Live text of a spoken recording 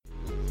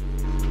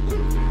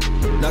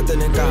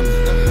nothing in common.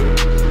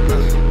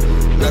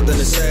 Nothing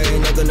to say,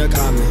 nothing to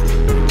comment.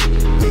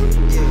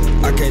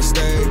 I can't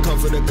stay, come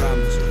for the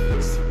comments.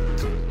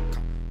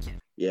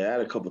 Yeah, I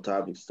had a couple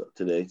topics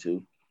today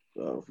too.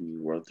 If we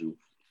run through,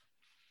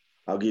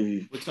 I'll give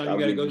you. What time you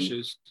gotta go,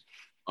 Shoes?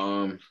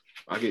 I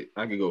could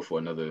go for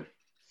another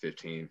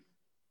 15.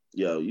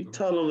 Yo, you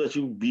tell them that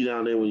you be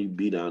down there when you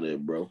be down there,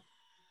 bro.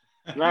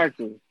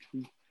 Exactly.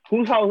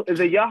 Whose house? Is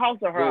it your house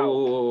or her house?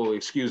 Whoa,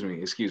 excuse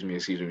me.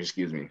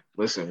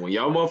 Listen, when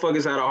y'all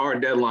motherfuckers had a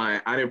hard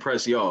deadline, I didn't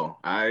press y'all,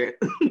 all right?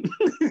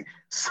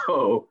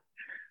 So,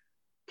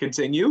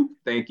 continue.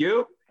 Thank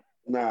you.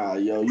 Nah,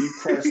 yo, you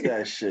press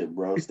that shit,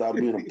 bro. Stop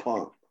being a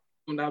punk.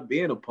 I'm not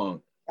being a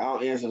punk. I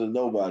don't answer to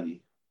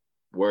nobody.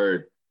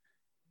 Word.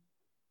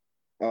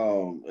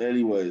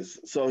 Anyways,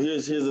 so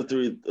here's the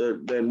three.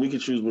 Then we can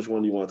choose which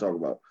one you want to talk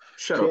about.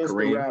 Shut up,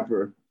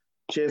 Kareem.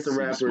 Chance the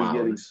Rapper is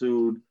getting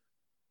sued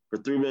for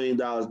 $3 million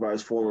by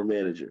his former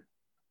manager.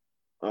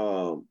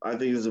 I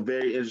think it's a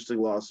very interesting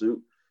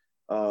lawsuit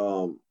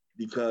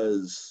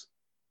because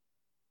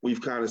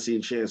we've kind of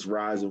seen Chance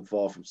rise and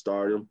fall from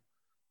stardom.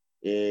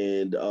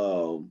 And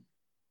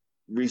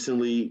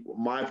recently,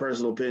 my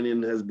personal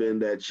opinion has been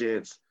that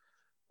Chance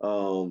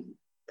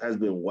has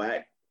been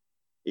whacked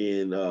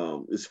and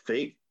is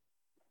fake.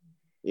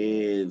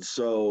 And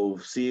so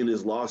seeing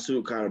this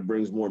lawsuit kind of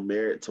brings more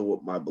merit to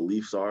what my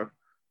beliefs are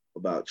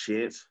about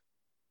Chance.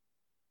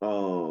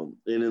 And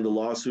in the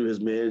lawsuit, his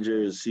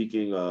manager is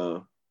seeking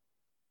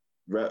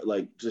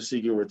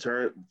seeking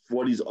return for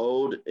what he's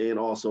owed and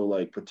also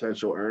like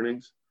potential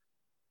earnings.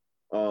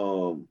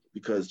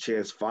 Because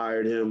Chance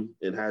fired him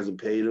and hasn't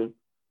paid him.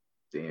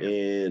 Damn.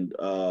 And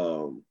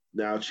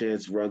now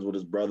Chance runs with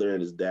his brother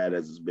and his dad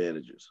as his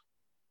managers.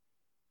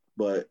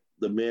 But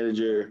the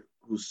manager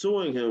who's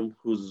suing him,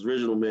 who's his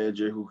original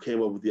manager, who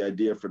came up with the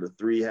idea for the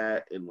 3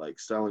 hat and like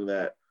selling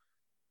that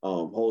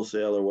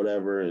wholesale or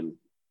whatever and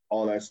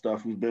all that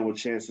stuff, who's been with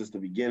Chance since the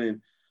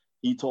beginning,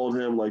 he told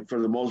him, like,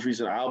 for the most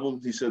recent album,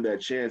 he said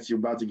that Chance, you're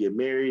about to get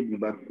married, you're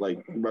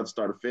about to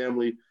start a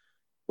family.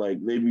 Like,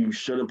 maybe you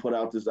shouldn't put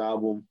out this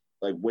album.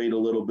 Like, wait a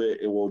little bit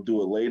and we'll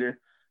do it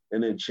later.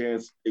 And then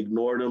Chance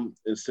ignored him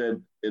and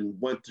said, and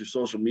went through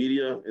social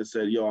media and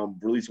said, yo, I'm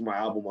releasing my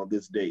album on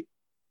this date.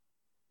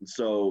 And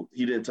so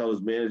he didn't tell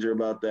his manager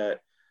about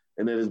that.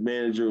 And then his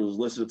manager was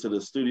listening to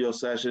the studio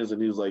sessions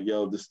and he was like,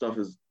 yo, this stuff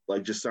is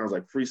like, just sounds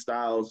like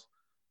freestyles.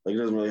 Like, it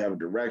doesn't really have a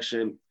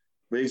direction.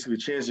 Basically,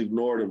 Chance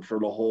ignored him for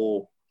the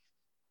whole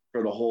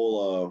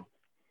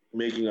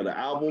making of the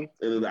album.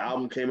 And then the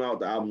album came out,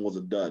 the album was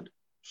a dud.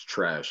 It's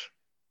trash.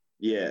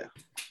 Yeah.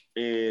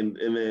 And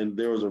then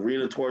there was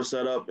arena tour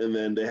set up, and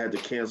then they had to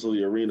cancel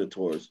the arena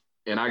tours.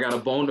 And I got a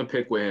bone to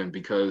pick with him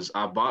because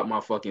I bought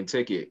my fucking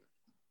ticket.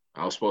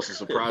 I was supposed to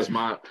surprise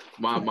my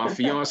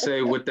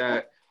fiance with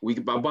that. I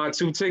bought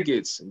 2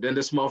 tickets. And then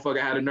this motherfucker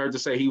had a nerve to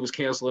say he was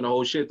canceling the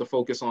whole shit to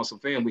focus on some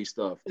family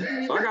stuff.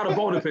 So I got a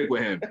bone to pick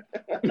with him.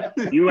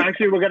 You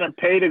actually were gonna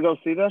pay to go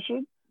see that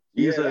shit?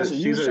 Yeah,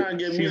 he was trying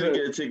to get me to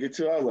get a ticket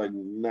too. I was like,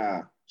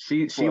 nah.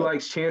 She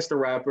likes Chance the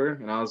Rapper,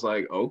 and I was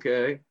like,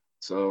 okay.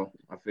 So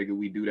I figured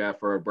we do that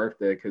for her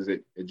birthday because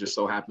it just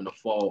so happened to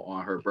fall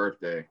on her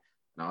birthday.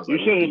 And I was you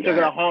like, should have took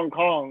her to Hong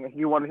Kong if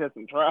you want to hear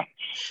some trash.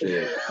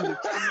 Shit.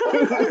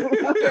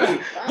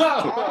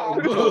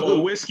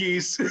 Oh,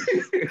 whiskeys.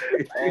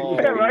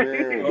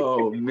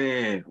 Oh,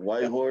 man.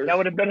 White Horse. That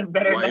would have been a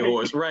better White night.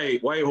 Horse,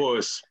 right. White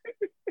Horse.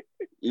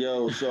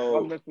 Yo,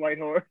 so. I miss White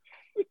Horse.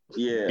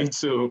 Yeah. Me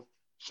too.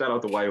 Shout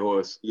out to White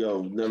Horse.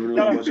 Yo, never knew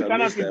how much I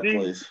missed that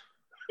place.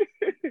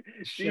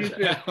 She used to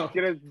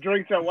get us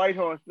drinks at White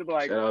Horse. To be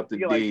like,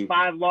 get like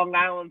 5 Long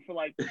Island for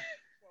like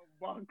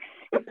 $12.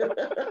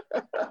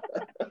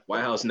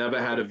 White House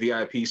never had a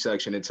VIP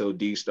section until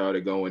D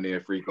started going there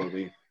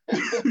frequently.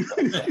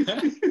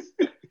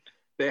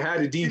 They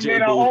had a DJ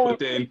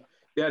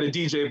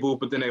booth,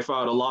 but then they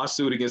filed a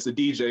lawsuit against the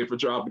DJ for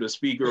dropping a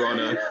speaker on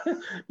a.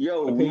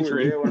 Yo, we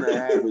were there when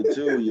that happened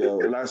too, yo,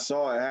 and I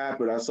saw it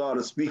happen. I saw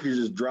the speaker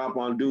just drop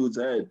on dude's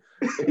head,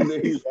 and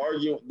then he's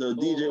arguing. The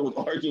DJ was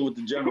arguing with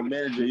the general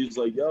manager. He was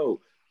like, "Yo,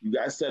 you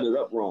guys set it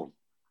up wrong."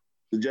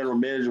 The general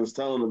manager was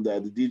telling him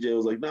that. The DJ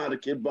was like, "Nah, the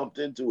kid bumped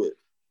into it."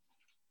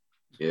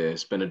 Yeah,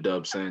 it's been a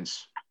dub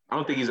since. I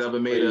don't think he's ever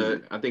made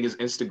I think his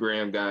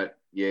Instagram got.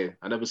 Yeah,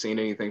 I never seen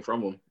anything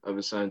from him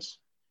ever since.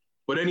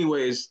 But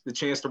anyways, the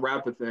Chance the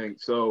Rapper thing.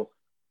 So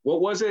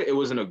what was it? It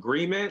was an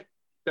agreement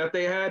that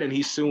they had, and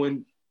he's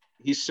suing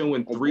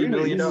 $3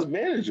 million. He's his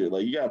manager.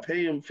 Like, you gotta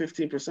pay him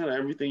 15% of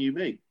everything you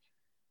make.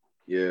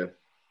 Yeah.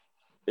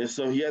 And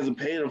so he hasn't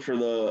paid him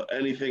for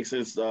anything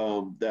since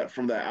from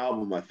that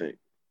album, I think.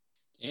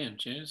 Damn,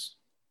 Chance.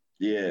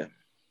 Yeah.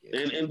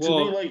 And to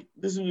me, like,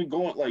 this has been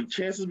going, like,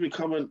 Chance has been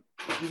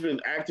he's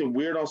been acting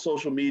weird on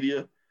social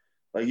media.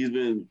 Like,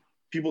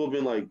 people have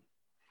been like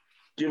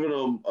giving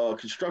him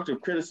constructive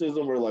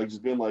criticism or like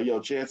just been like, yo,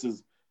 Chance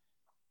is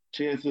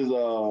like,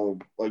 you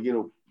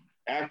know,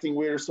 acting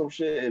weird or some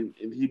shit, and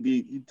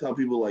he'd tell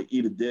people like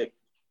eat a dick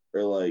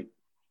or like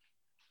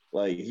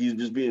he's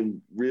just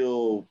being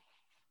real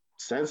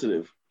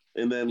sensitive.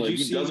 And then like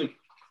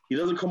he He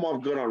doesn't come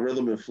off good on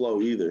Rhythm and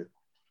Flow either.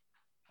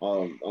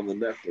 On the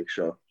Netflix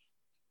show.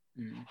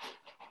 Mm.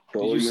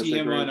 But Did you see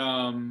him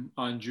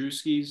on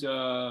Drewski's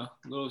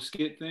little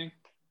skit thing?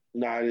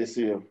 No, I didn't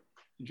see him.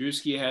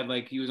 Drewski had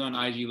he was on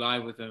IG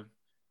Live with him,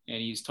 and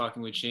he's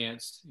talking with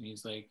Chance, and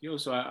he's like, "Yo,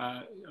 so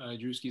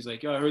Drewski's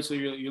like, yo, I heard so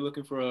you're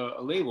looking for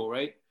a label,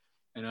 right?"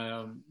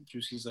 And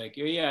Drewski's like,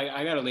 "Yeah,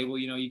 I got a label.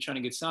 You trying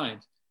to get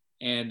signed?"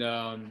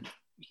 And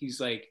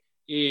he's like,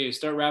 "Yeah,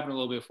 start rapping a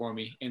little bit for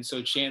me." And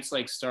so Chance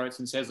starts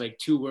and says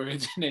 2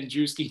 words, and then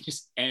Drewski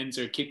just ends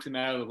or kicks him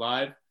out of the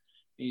live.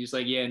 And he's just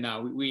like, "Yeah,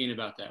 no, we ain't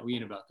about that. We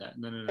ain't about that.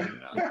 No."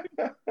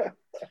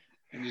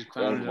 And just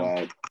clowning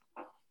him.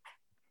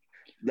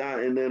 Nah,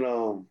 and then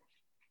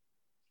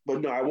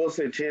but no, I will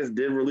say Chance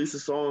did release a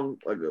song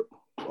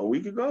a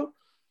week ago.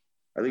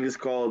 I think it's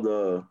called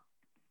The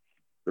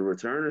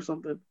Return or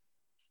something.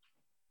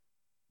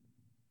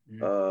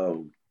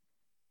 Mm-hmm.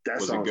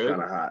 That song's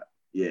kind of hot.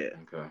 Yeah.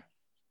 Okay.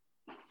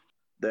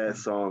 That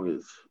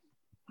song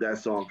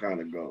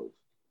kind of goes.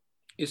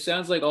 It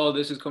sounds like all of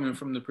this is coming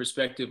from the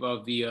perspective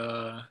of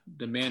the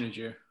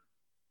manager.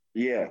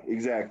 Yeah,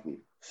 exactly.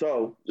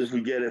 So if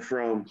we get it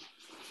from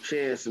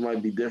Chance, it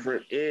might be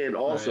different. And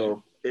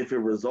also, if it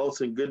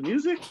results in good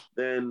music,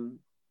 then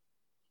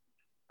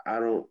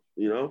it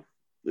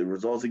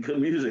results in good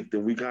music,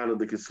 then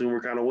the consumer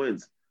kind of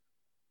wins.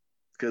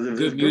 Because if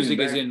good music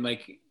is in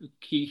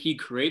he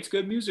creates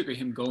good music, or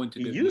him going to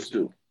good music? He used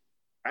to.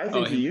 I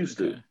think he used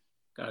to.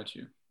 Got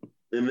you.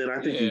 And then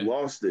I think he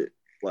lost it.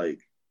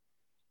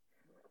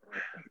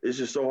 It's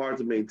just so hard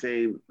to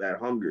maintain that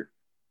hunger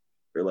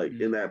or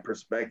in that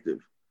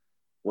perspective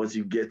once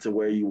you get to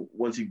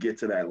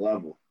that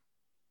level.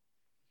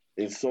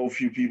 And so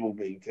few people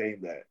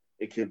maintain that.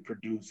 It can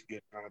produce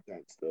good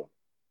content still.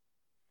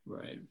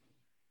 Right.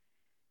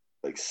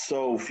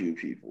 So few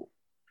people.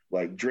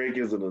 Drake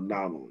is an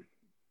anomaly.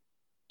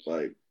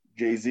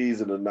 Jay-Z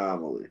is an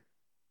anomaly.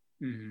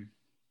 Mm-hmm.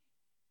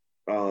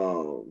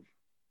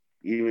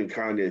 Even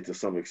Kanye to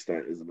some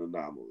extent is an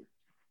anomaly.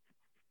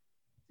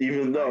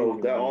 Even though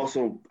that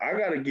also, I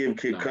gotta give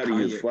Kid Cudi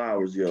his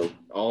flowers, yo.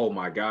 Oh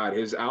my God,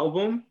 his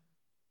album.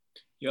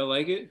 Y'all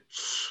like it?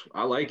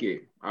 I like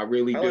it. I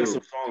really do. I like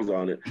some songs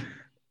on it.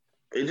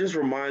 It just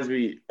reminds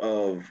me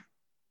of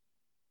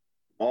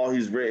all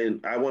he's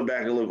written. I went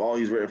back and looked all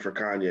he's written for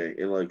Kanye,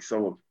 and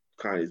some of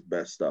Kanye's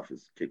best stuff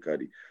is Kid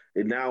Cudi.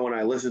 And now when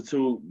I listen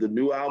to the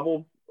new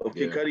album of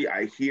Kid Cudi,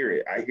 I hear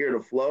it. I hear the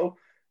flow,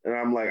 and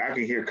I'm like, I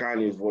can hear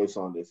Kanye's voice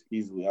on this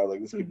easily. I was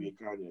like, this could be a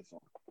Kanye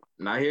song.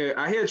 And I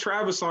hear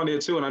Travis on there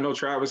too, and I know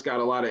Travis got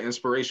a lot of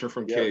inspiration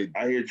from Kid.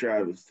 I hear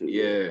Travis too.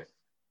 Yeah.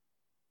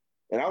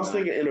 And I was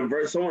thinking in a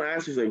verse, someone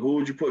asked me, who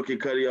would you put Kid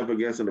Cudi up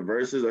against in the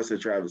verses? I said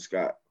Travis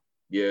Scott.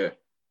 Yeah.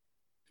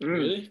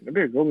 Really? That'd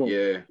be a good one.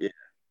 Yeah.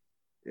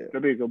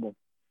 That'd be a good one.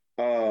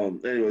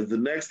 Anyways, the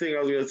next thing I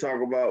was going to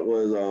talk about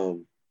was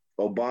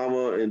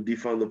Obama and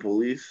defund the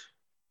police.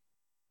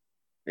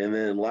 And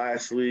then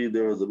lastly,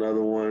 there was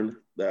another one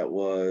that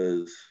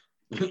was...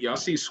 Y'all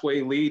see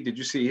Sway Lee? Did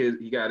you see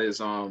he got his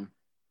hard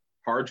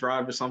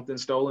drive or something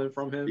stolen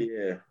from him?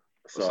 Yeah.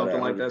 Something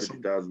like that.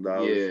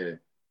 $150,000. Yeah.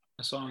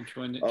 I saw him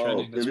trending.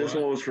 And this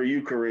one was for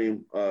you,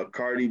 Kareem.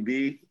 Cardi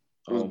B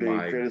was being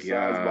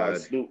criticized by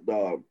Snoop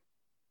Dogg.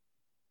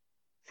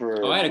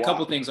 I had a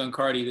couple things on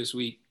Cardi this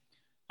week.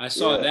 I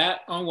saw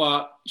that on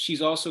WAP.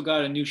 She's also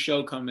got a new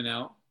show coming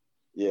out.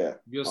 Yeah.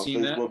 You'll see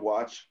that? Facebook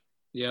Watch.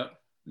 Yep.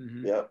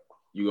 Mm-hmm. Yep.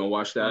 You gonna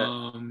watch that?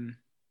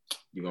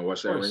 You gonna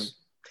watch that, Kareem?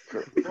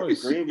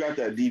 Kareem got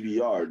that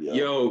DVR.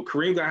 Yo,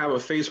 Kareem gonna have a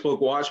Facebook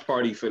watch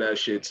party for that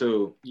shit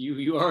too.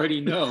 You already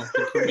know.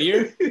 The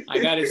premiere, I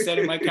got it set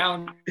in my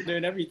calendar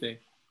and everything.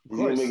 He's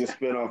gonna make a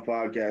spin-off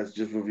podcast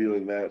just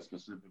revealing that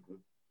specifically.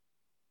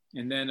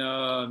 And then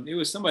it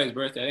was somebody's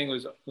birthday. I think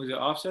was it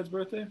Offset's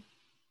birthday?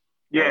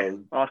 Yeah,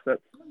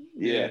 Offset.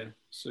 Yeah.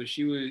 So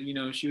she was,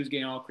 she was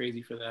getting all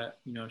crazy for that.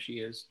 She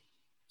is.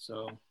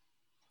 So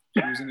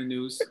she was in the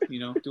news,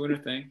 doing her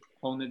thing,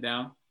 holding it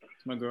down.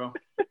 It's my girl.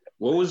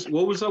 What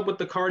was up with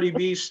the Cardi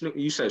B?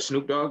 You said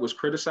Snoop Dogg was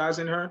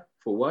criticizing her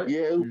for what?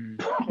 Yeah.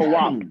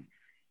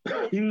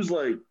 He was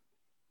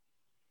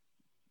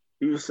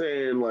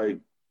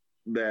saying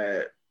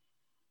that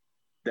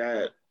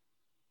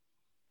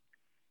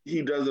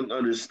he doesn't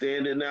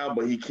understand it now,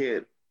 but he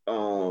can't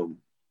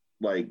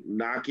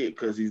knock it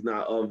because he's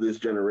not of this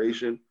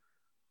generation.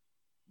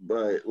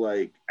 But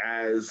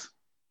as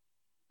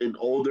an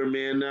older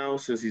man now,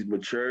 since he's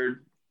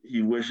matured,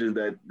 he wishes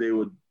that they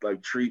would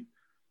treat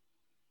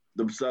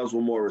themselves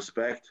with more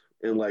respect,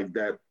 and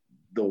that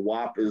the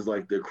WAP is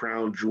the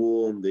crown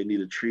jewel and they need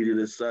to treat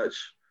it as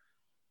such.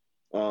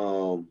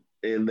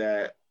 And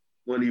that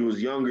when he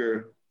was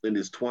younger, in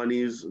his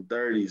 20s and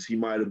 30s, he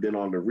might have been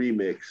on the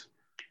remix,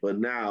 but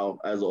now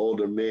as an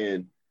older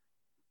man,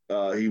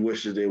 he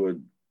wishes they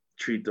would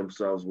treat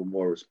themselves with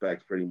more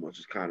respect. Pretty much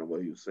is kind of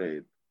what he was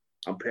saying.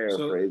 I'm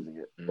paraphrasing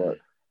it, but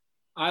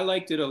I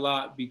liked it a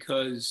lot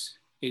because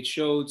it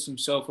showed some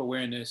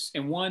self-awareness.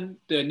 And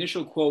the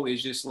initial quote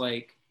is just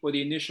the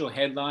initial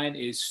headline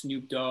is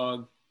Snoop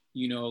Dogg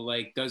you know,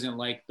 like doesn't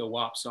like the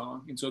WAP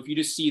song. And so if you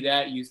just see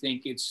that, you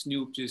think it's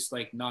Snoop just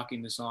like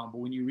knocking the song. But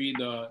when you read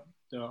the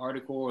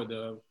article or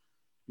the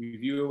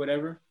review or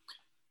whatever,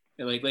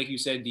 like you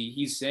said, D,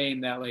 he's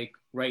saying that like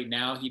right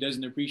now he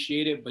doesn't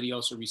appreciate it, but he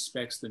also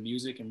respects the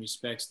music and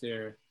respects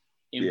their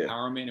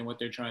empowerment and what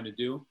they're trying to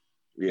do.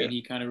 Yeah. And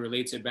he kind of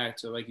relates it back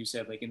to, like you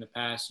said, like in the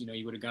past, you know,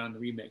 he would have gone on the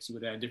remix, he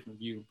would have had a different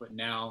view, but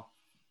now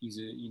he's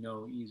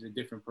a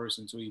different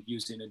person, so he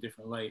views it in a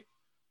different light.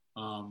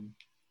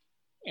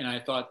 And I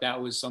thought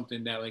that was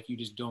something that like you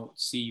just don't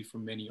see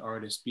from many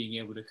artists, being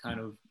able to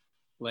kind of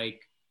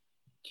like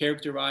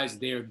characterize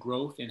their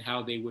growth and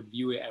how they would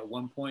view it at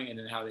one point and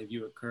then how they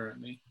view it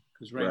currently.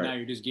 Because right now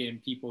you're just getting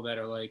people that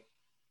are like,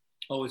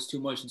 oh, it's too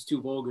much, it's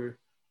too vulgar.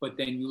 But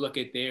then you look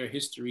at their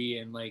history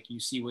and like you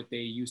see what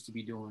they used to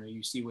be doing, or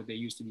you see what they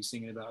used to be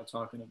singing about,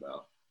 talking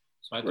about.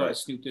 So I thought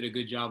Snoop did a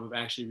good job of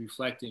actually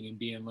reflecting and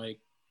being like,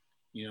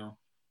 you know,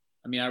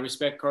 I mean, I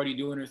respect Cardi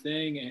doing her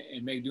thing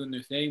and Meg doing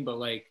their thing, but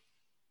like,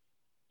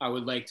 I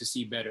would like to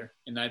see better.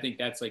 And I think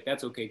that's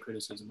okay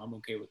criticism. I'm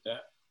okay with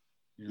that.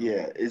 You know?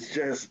 Yeah, it's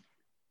just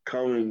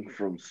coming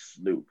from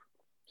Snoop.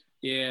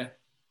 Yeah.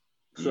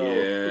 So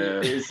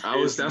that's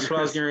what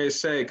I was going to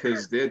say,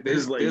 because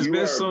there's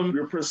been some.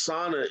 Your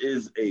persona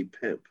is a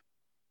pimp.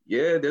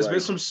 Yeah, there's been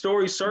some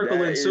stories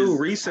circling too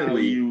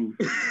recently.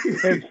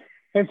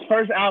 His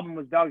first album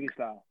was Doggy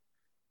Style.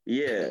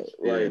 Yeah,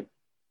 like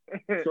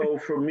so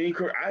for me,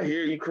 I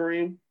hear you,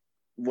 Kareem.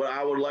 What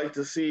I would like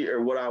to see,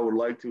 or what I would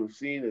like to have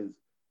seen, is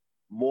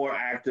more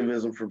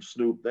activism from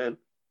Snoop then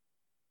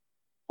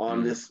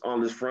on this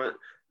front.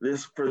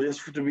 For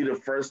this to be the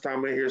first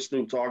time I hear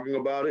Snoop talking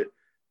about it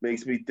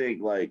makes me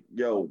think like,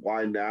 yo,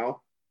 why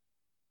now?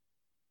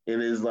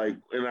 And it's like,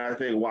 and I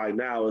think why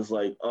now is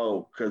like,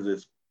 oh, because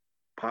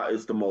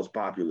it's the most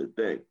popular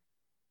thing.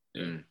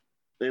 And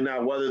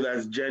now whether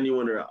that's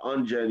genuine or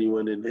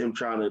ungenuine, and him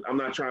I'm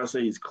not trying to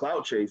say he's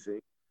clout chasing,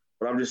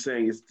 but I'm just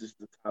saying it's just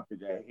the topic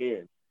at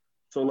hand.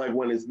 So like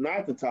when it's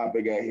not the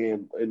topic at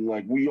hand, and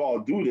like we all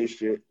do this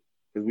shit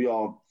because we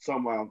all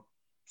somehow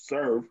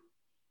serve,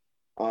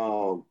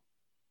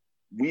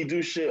 we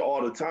do shit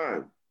all the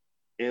time,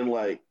 and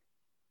like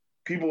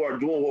people are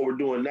doing what we're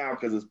doing now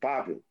because it's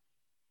popping.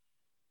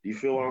 Do you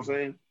feel what I'm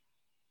saying?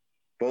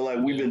 But like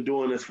we've been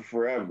doing this for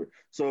forever.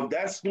 So if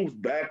that's Snoop's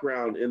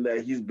background in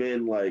that he's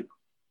been like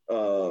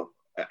an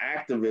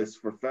activist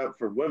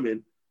for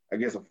women, I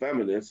guess a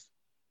feminist.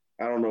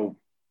 I don't know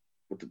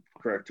what the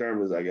correct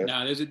term is, I guess.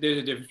 No, there's a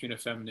difference between a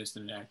feminist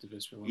and an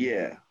activist for women.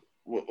 Yeah.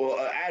 Well,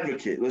 an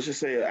advocate. Let's just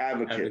say an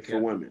advocate for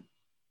women.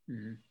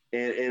 Mm-hmm.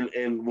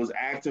 And was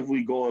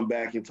actively going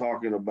back and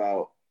talking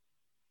about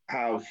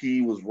how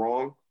he was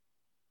wrong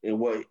and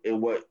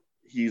what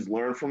he's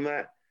learned from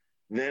that,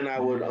 then I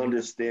would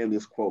understand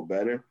this quote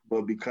better.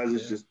 But because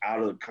it's just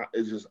out of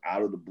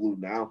the blue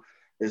now,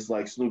 it's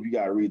like, Snoop, you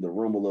gotta read the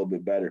room a little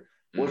bit better.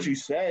 What you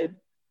said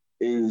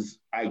is,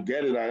 I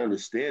get it, I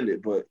understand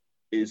it, but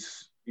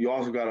you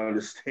also got to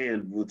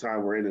understand the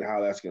time we're in and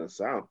how that's going to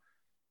sound.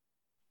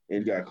 And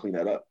you got to clean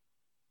that up.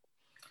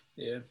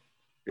 Yeah.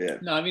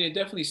 No, I mean, it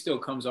definitely still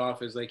comes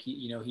off as like,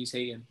 he's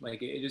hating.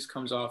 Like, it just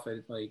comes off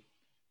as like,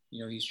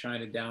 he's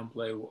trying to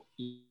downplay,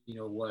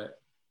 what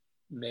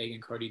Meg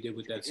and Cardi did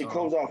with that song. It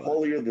comes off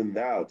holier than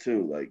thou,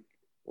 too.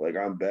 Like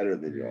I'm better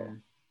than y'all.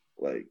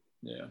 Like,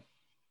 yeah.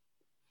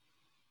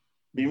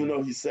 Even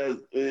though he says,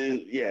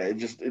 it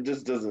just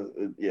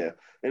doesn't,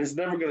 and it's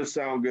never going to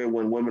sound good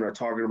when women are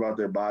talking about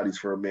their bodies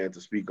for a man to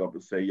speak up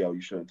and say, yo,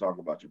 you shouldn't talk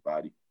about your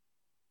body.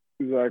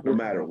 Exactly. No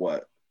matter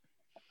what.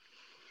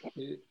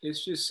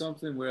 It's just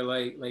something where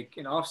like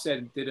an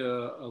Offset did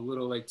a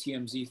little like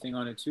TMZ thing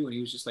on it too, and he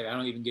was just like, I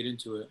don't even get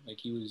into it. Like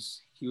he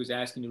was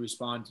asking to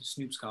respond to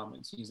Snoop's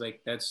comments. He's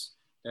like, that's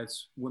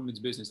women's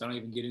business. I don't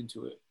even get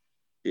into it.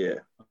 Yeah.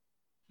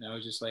 And I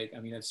was just like,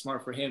 I mean, that's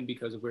smart for him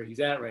because of where he's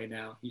at right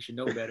now. He should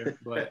know better.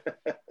 But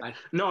I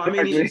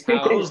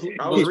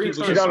was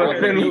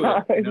reading,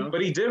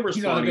 but he did respond.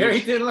 He's on a very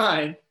thin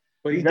line.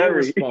 But he did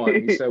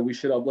respond. He said we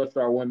should uplift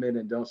our women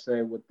and don't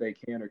say what they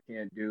can or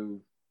can't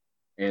do,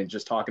 and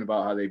just talking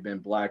about how they've been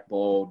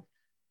blackballed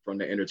from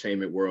the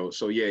entertainment world.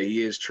 So yeah,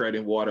 he is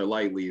treading water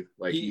lightly.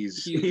 Like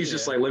he's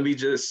just like, let me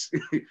just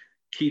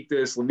keep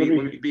this. Let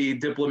me be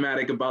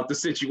diplomatic about the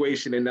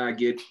situation and not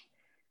get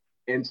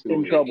in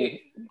trouble.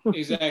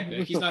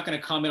 Exactly. He's not going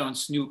to comment on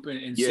Snoop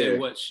and say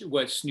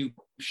what Snoop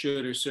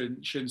should or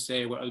shouldn't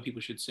say, what other people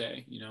should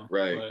say,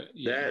 Right. But,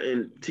 that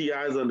and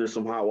T.I.'s under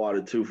some hot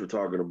water too for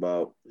talking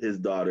about his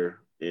daughter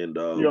and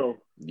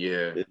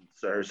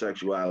her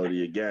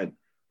sexuality again.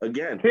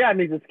 T.I.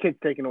 needs his kids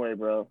taken away,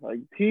 bro. Like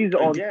he's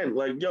on again.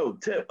 Like yo,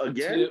 Tip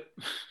again.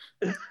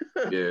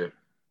 Yeah.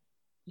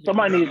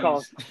 Somebody needs to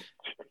call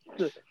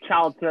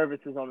child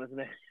services on his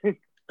name.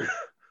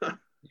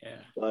 Yeah.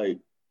 Like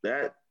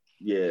that.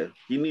 Yeah,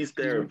 he needs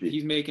therapy.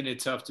 He's making it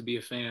tough to be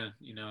a fan.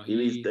 He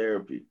needs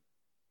therapy.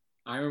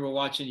 I remember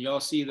watching. Y'all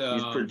see the?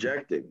 He's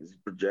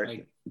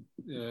projecting.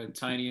 Like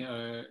Tiny,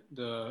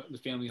 the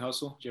Family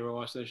Hustle. Did you ever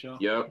watch that show?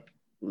 Yep.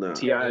 No.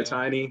 T.I.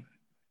 Tiny.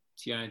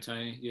 T.I. and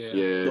Tiny, yeah.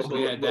 Yeah. So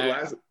they had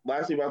that.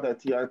 Last thing about that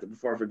T.I.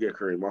 before I forget,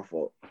 Kareem, my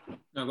fault.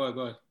 No, go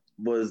ahead.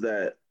 Was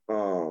that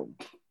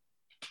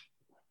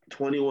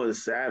 21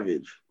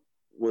 Savage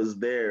was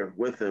there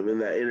with him in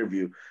that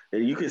interview,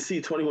 and you can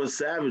see 21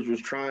 Savage was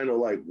trying to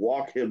like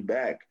walk him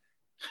back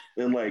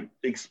and like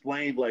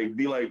explain, like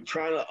be like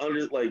trying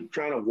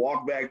to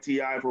walk back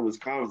T.I. from his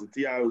comments, and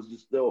T.I. was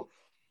just still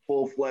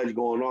full-fledged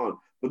going on.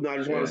 But no, I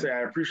just want to say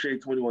I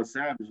appreciate 21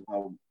 Savage.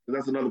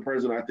 That's another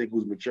person I think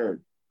who's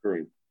matured,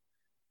 Kareem.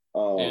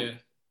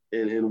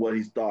 In what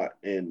he's thought,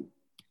 and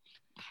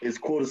it's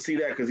cool to see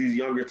that because he's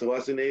younger to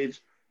us in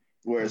age,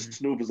 whereas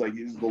Snoop is like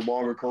he's the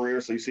longer career,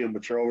 so you see him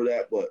mature over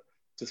that. But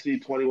to see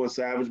 21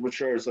 Savage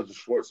mature in such a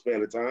short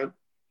span of time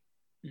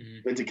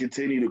and to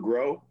continue to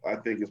grow, I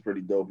think is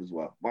pretty dope as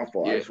well. My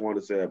fault. I just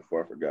wanted to say that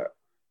before I forgot.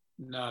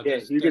 No,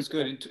 that's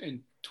good.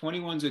 And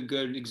 21's a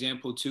good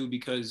example too,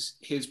 because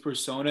his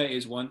persona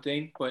is one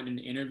thing, but in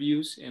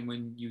interviews and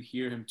when you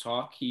hear him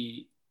talk,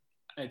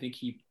 I think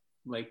he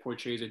like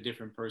portrays a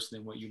different person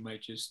than what you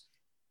might just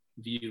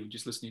view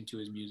just listening to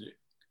his music.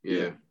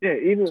 Yeah.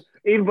 Even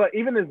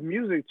his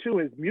music too.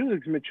 His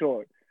music's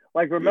matured.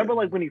 Like remember,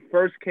 like when he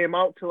first came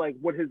out to like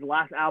what his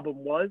last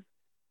album was,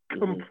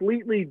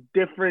 completely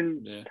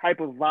different type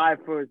of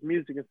vibe for his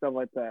music and stuff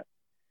like that.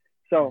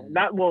 So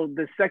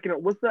the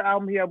second, what's the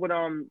album he had with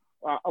a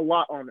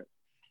lot on it?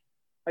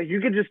 Like you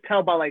could just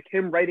tell by like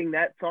him writing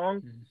that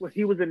song, when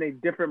he was in a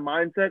different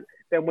mindset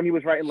than when he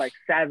was writing like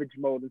Savage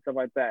Mode and stuff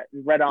like that.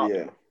 Red Off.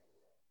 Yeah.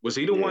 Was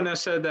he the one that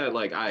said that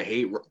like I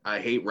hate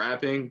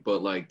rapping,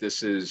 but like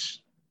this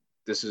is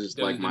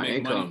like my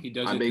income.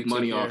 I make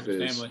money off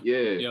this. Yeah.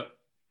 Yep.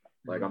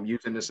 Like I'm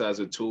using this as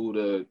a tool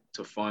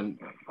to fund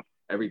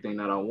everything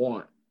that I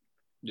want.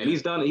 Yeah. And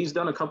he's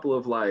done a couple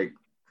of like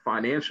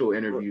financial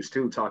interviews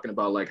too, talking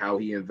about like how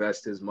he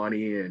invests his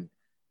money and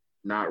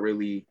not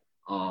really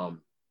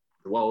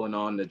dwelling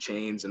on the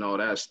chains and all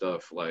that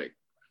stuff. Like,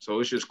 so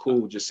it's just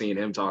cool just seeing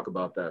him talk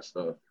about that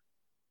stuff.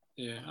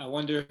 Yeah, I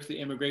wonder if the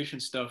immigration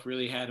stuff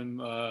really had him,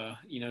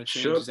 change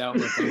his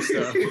outlook on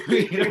stuff.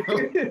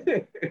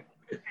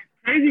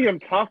 Crazy him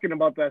talking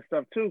about that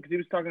stuff too, because he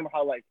was talking about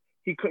how like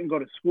he couldn't go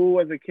to school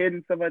as a kid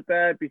and stuff like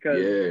that because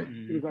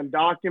he was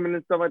undocumented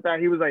and stuff like that.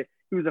 He was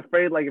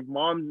afraid like if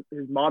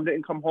his mom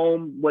didn't come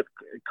home, what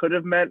it could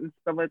have meant and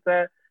stuff like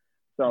that.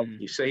 So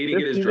you say he didn't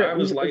get his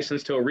driver's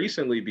license till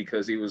recently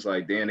because he was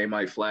like, damn, they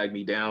might flag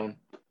me down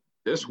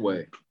this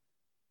way.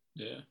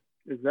 Yeah,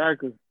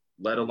 exactly.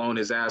 Let alone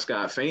his ass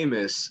got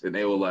famous, and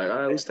they were like,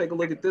 all right, let's take a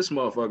look at this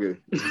motherfucker.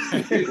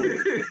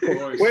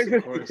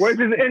 Where's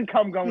his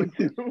income going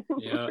to?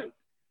 Yeah.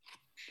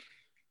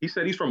 He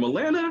said he's from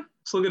Atlanta.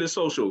 Let's look at his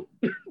social.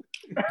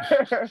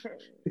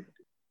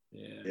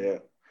 Yeah.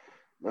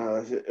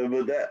 But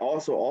that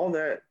also all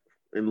that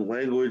in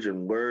language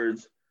and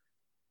words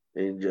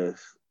and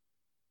just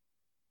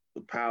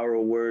the power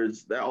of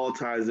words, that all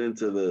ties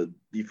into the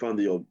defund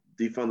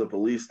the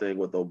police thing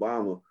with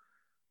Obama,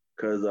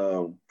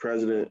 because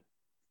President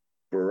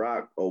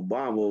Barack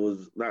Obama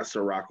was not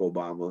Barack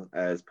Obama,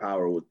 as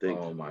power would think.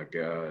 Oh my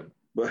God!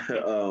 But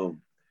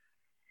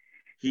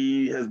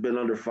he has been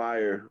under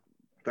fire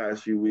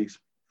past few weeks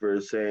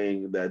for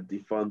saying that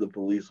defund the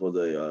police was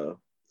a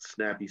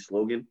snappy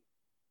slogan.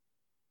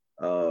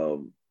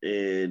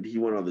 And he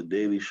went on the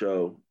Daily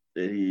Show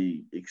and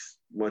he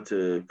went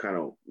to kind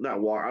of I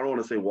don't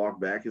want to say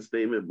walk back his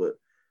statement, but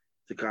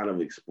to kind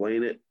of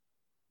explain it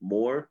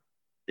more.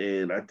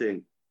 And I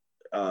think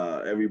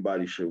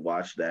everybody should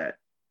watch that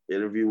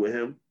interview with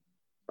him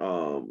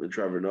and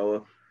Trevor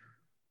Noah.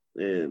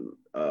 And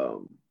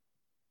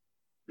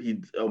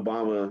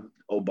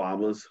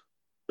Obama's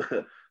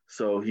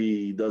so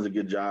he does a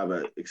good job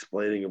at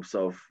explaining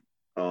himself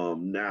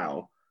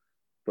now,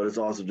 but it's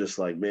also just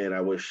like, man,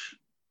 I wish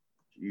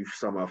you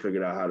somehow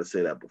figured out how to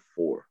say that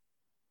before.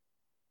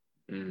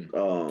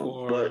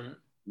 But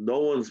no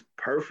one's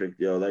perfect,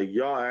 yo. Like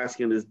y'all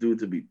asking this dude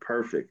to be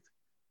perfect,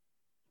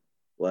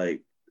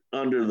 like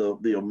under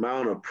the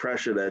amount of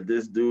pressure that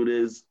this dude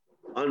is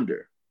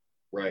under,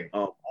 right?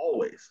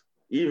 Always,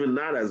 even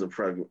not as a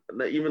president,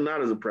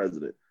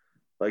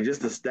 like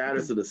just the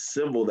status of the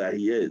symbol that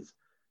he is.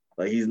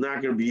 Like he's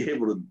not going to be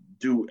able to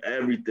do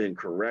everything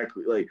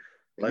correctly. Like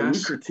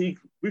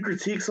we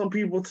critique some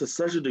people to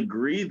such a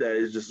degree that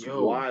is just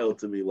wild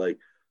to me. Like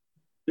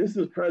this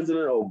is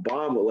President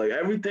Obama. Like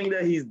everything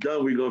that he's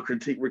done, we're gonna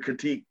critique. We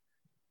critique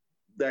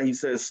that he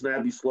says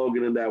snappy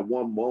slogan in that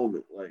one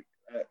moment. Like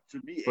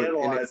to be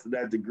analyzed to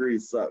that degree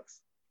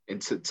sucks.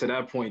 And to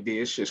that point, D,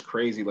 it's just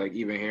crazy. Like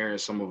even hearing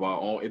some of our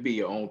own, it be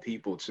your own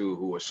people too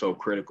who are so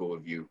critical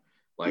of you.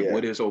 Like,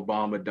 what has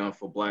Obama done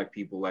for Black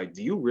people? Like,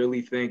 do you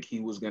really think he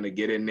was going to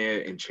get in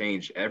there and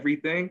change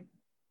everything?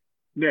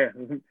 Yeah.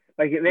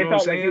 Like, they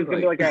thought like it was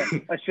going to be like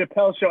a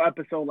Chappelle Show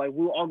episode. Like,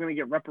 we were all going to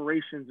get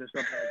reparations or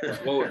something like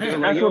that. Well,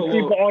 that's what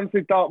people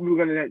honestly thought we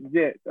were going to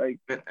get. Like,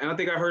 and I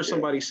think I heard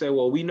somebody say,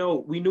 well, we knew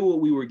what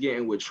we were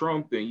getting with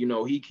Trump. And,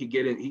 he could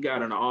get in. He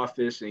got in the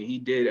office and he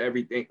did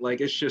everything.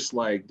 Like, it's just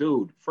like,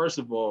 dude, first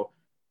of all,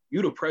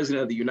 you're the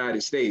president of the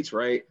United States,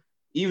 right?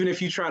 Even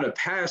if you try to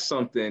pass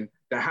something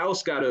the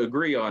House got to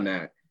agree on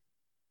that.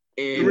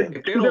 And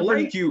if they don't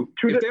like you,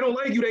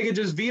 they can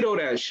just veto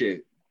that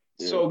shit.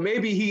 Yeah. So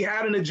maybe he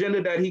had an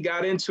agenda that he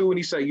got into and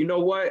he said, you know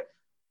what?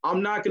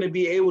 I'm not going to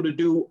be able to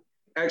do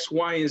X,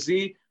 Y, and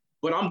Z,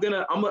 but I'm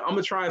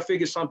gonna try and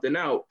figure something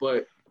out.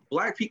 But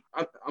black people,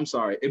 I'm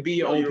sorry, it'd be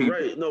your own people.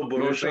 Right. No, but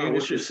Rashaan,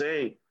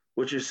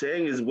 what you're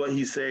saying is what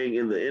he's saying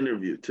in the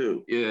interview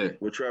too. Yeah.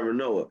 With Trevor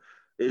Noah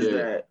is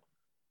that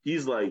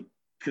he's like,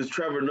 because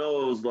Trevor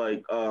Noah was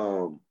like,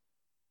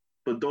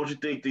 but don't you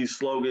think these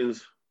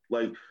slogans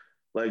like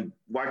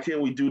why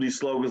can't we do these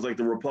slogans like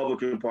the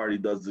Republican Party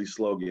does these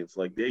slogans?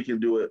 Like they can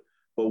do it,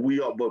 but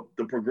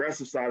the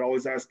progressive side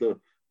always has to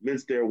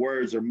mince their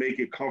words or make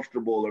it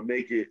comfortable or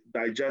make it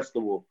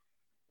digestible.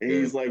 And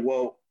he's like,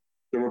 well,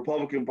 the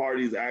Republican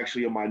Party is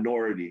actually a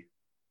minority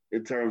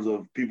in terms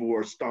of people who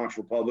are staunch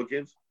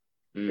Republicans.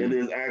 And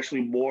there's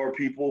actually more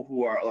people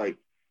who are like,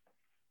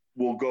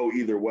 will go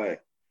either way.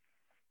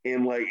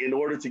 And like, in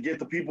order to get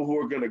the people who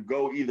are going to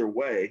go either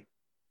way,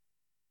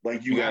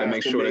 like you got to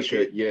make sure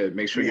that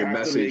make sure your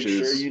message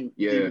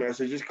your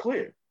message is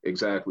clear.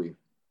 Exactly.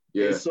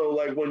 Yeah. And so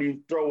like when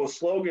you throw a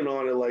slogan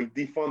on it, like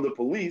defund the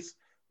police,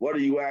 what are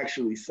you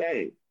actually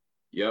saying?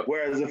 Yep.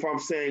 Whereas if I'm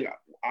saying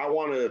I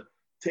want to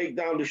take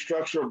down the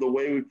structure of the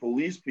way we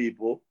police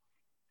people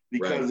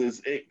because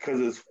it's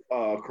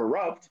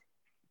corrupt,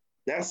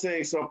 that's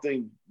saying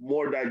something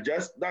more not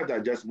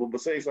digestible,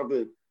 but saying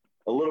something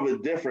a little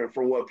bit different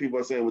from what people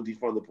are saying with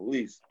defund the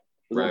police.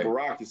 What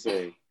Barack is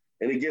saying.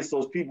 And it gets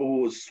those people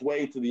who would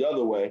sway to the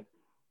other way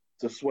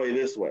to sway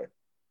this way.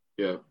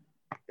 Yeah.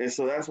 And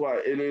so that's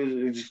why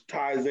it just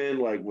ties in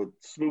like with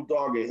Snoop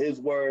Dogg and his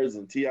words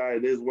and T.I.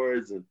 and his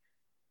words and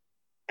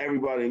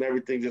everybody and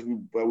everything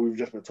that we've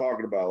just been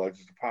talking about, like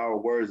just the power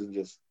of words and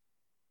just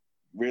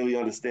really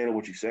understanding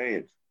what you're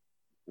saying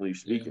when you're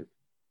speaking.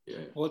 Yeah.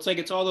 Well,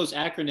 it's all those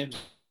acronyms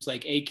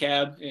like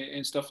ACAB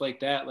and stuff like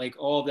that. Like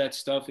all of that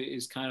stuff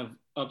is kind of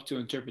up to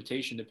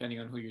interpretation depending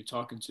on who you're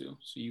talking to.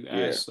 So you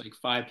ask like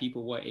 5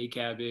 people what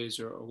ACAB is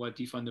or what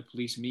defund the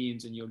police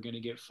means, and you're going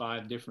to get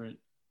 5 different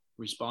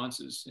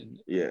responses.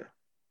 And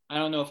I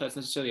don't know if that's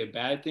necessarily a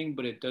bad thing,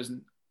 but it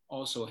doesn't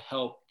also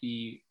help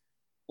the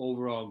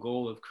overall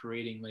goal of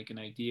creating like an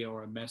idea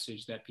or a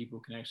message that people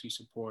can actually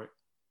support,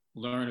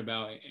 learn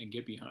about, and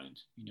get behind.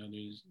 You know,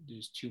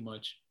 there's too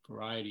much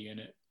variety in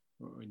it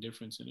or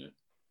difference in it.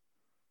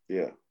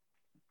 Yeah.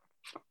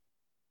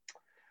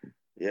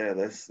 Yeah,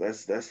 that's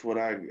what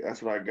I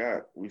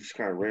got. We just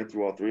kind of ran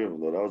through all 3 of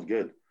them though. That was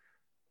good.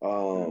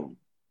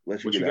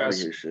 Let you get out of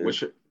here,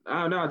 shit.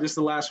 I don't know, just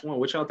the last one.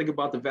 What y'all think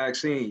about the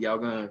vaccine?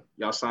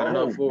 Y'all signing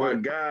up for it? Oh my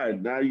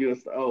God! Now you're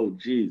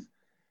geez.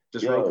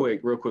 Just real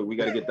quick. We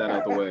got to get that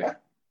out the way.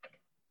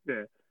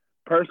 Yeah.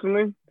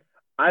 Personally,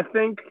 I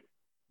think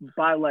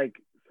by like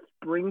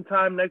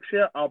springtime next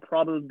year, I'll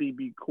probably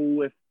be cool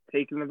with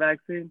taking the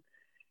vaccine.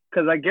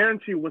 Because I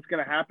guarantee you what's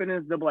going to happen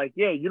is they'll be like,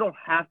 yeah, you don't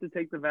have to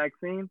take the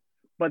vaccine,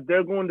 but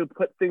they're going to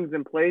put things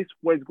in place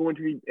where it's going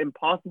to be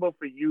impossible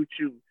for you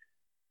to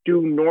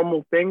do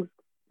normal things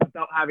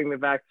without having the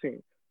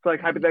vaccine. So like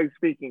hypothetically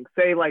speaking,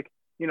 say like,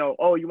 you know,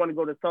 oh, you want to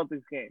go to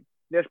Celtics game.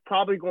 There's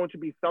probably going to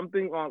be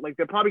something on, like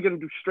they're probably going to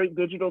do straight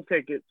digital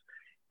tickets,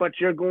 but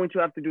you're going to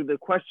have to do the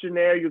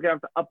questionnaire. You're going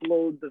to have to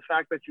upload the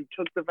fact that you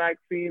took the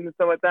vaccine and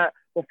stuff like that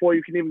before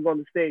you can even go to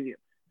the stadium.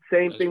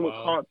 Same thing with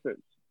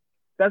concerts.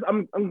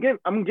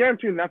 I'm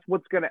guaranteeing that's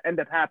what's going to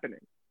end up happening.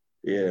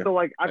 Yeah. So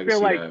like I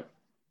feel like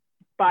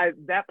by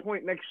that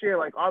point next year,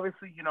 like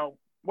obviously, you know,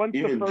 once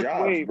even the first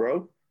jobs, wave,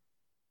 bro.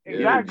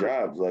 exactly. Even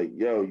jobs, like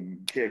you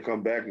can't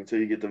come back until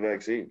you get the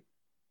vaccine.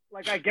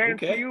 Like I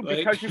guarantee you,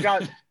 because you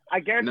got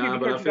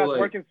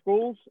work in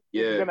schools,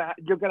 you're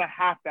gonna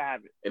have to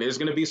have it. And there's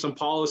gonna be some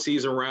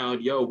policies around,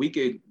 we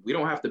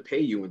don't have to pay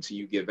you until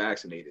you get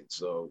vaccinated.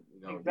 So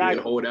you can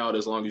hold out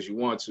as long as you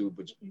want to,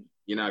 but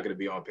you're not gonna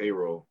be on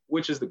payroll,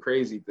 which is the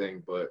crazy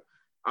thing. But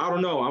I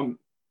don't know.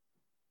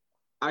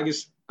 I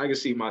can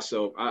see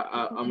myself.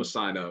 I'm gonna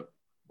sign up.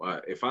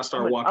 If I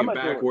start walking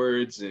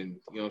backwards and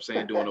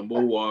doing a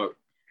moonwalk.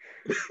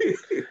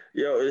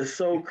 Yo, it's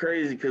so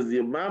crazy because the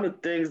amount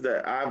of things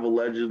that I've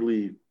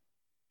allegedly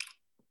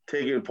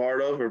taken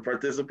part of or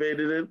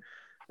participated in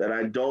that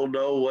I don't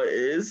know what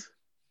is,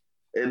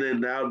 and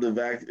then now the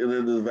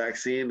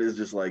vaccine is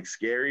just like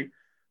scary,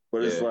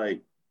 but it's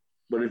like,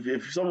 but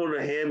if someone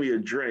would hand me a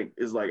drink,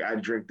 it's like I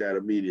drink that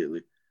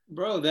immediately.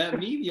 Bro, that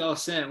meme y'all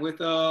sent with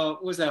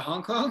was that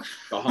Hong Kong?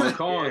 Hong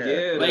Kong,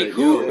 Like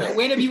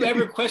when have you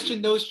ever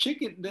questioned those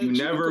chicken? You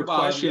never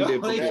questioned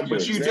it before,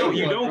 but you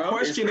don't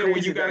question it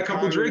when you got a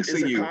couple drinks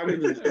in you.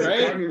 It's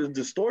a cognitive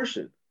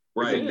distortion.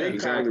 Right, it's a big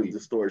cognitive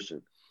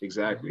distortion.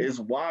 Exactly. It's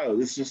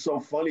wild. It's just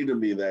so funny to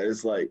me that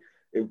it's like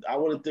if I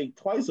wouldn't think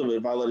twice of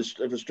it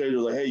if a stranger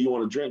was like, hey, you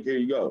want a drink? Here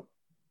you go.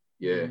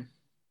 Yeah.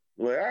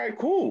 I'm like, all right,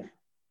 cool,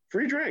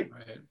 free drink.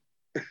 Right.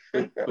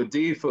 But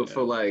D, for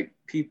like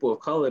people of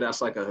color,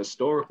 that's like a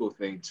historical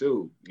thing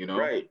too,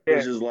 Right.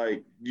 Which is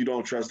like you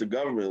don't trust the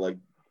government, like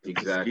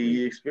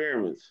exactly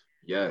experiments.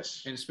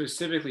 Yes. And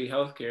specifically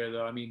healthcare,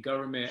 though. I mean,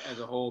 government as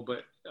a whole,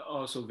 but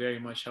also very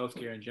much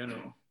healthcare in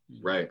general.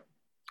 Right.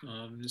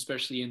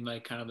 especially in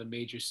like kind of the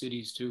major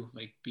cities too,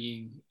 like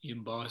being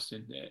in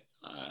Boston. That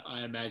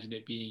I imagine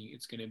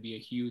it's going to be a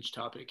huge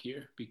topic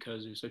here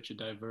because there's such a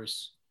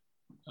diverse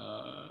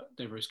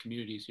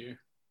communities here.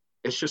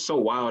 It's just so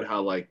wild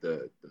how like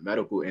the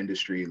medical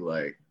industry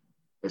like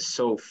is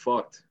so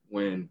fucked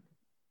when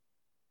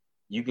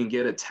you can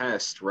get a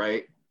test,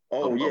 right?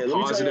 Oh, yeah. A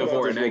positive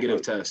or a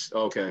negative test.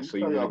 Okay, so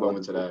you're gonna go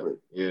into that.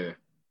 Yeah.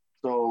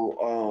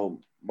 So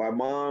my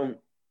mom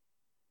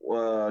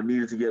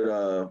needed to get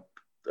a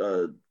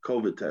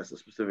COVID test, a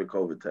specific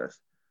COVID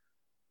test.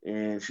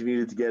 And she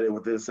needed to get it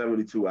within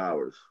 72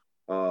 hours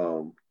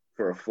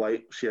for a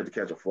flight. She had to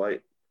catch a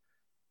flight.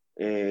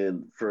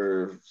 And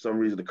for some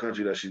reason, the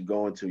country that she's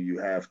going to, you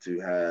have to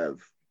have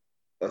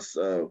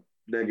a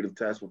negative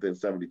test within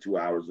 72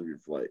 hours of your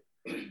flight.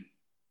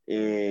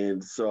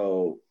 And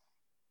so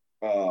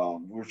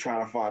we're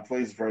trying to find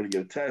places for her to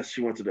get a test.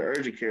 She went to the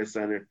urgent care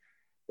center.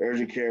 The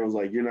urgent care was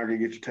like, you're not going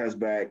to get your test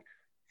back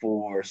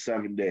for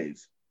 7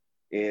 days.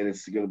 And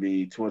it's going to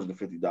be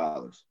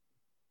 $250.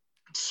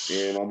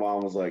 And my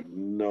mom was like,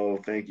 no,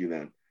 thank you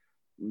then.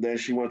 And then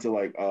she went to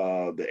like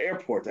the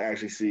airport to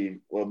actually see,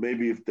 well,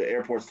 maybe if the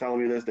airport's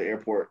telling me this, the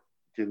airport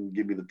can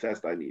give me the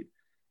test I need.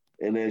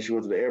 And then she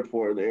went to the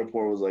airport, and the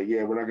airport was like,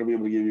 yeah, we're not going to be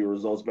able to give you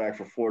results back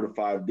for 4 to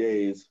 5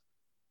 days.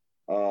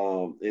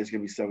 It's going to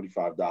be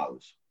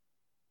 $75.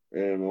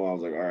 And my mom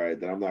was like, all right,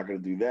 then I'm not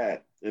going to do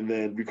that. And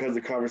then because of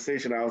the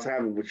conversation I was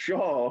having with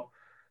Shaw,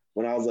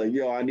 when I was like,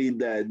 yo, I need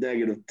that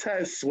negative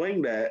test,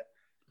 swing that.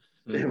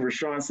 And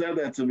Rashaan said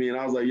that to me, and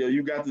I was like, yo,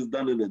 you got this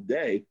done in a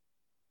day.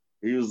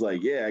 He was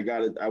like, yeah, I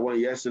got it. I went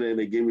yesterday, and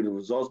they gave me the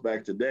results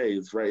back today.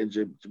 It's right in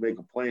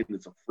Jamaica Plain.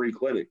 It's a free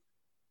clinic.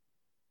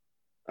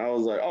 I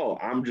was like, oh,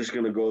 I'm just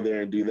going to go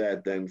there and do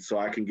that then so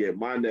I can get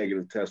my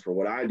negative test for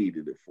what I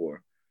needed it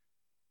for.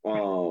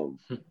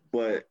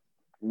 But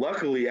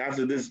luckily,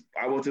 after this,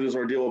 I went to this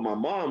ordeal with my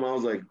mom. I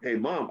was like, hey,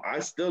 Mom,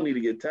 I still need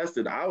to get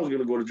tested. I was going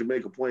to go to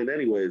Jamaica Plain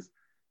anyways.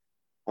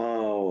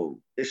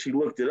 And she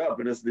looked it up,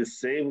 and it's this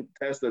same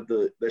test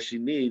that she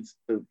needs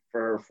for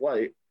her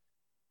flight.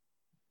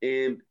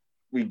 And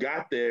we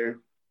got there.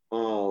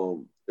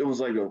 It was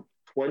like a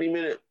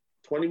 20-minute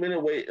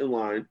wait in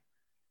line.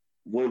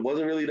 It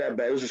wasn't really that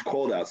bad. It was just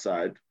cold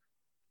outside.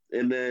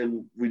 And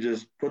then we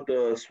just put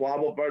the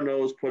swab up our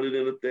nose, put it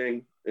in a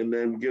thing, and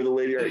then give the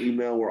lady our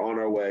email. We're on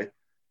our way,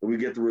 and we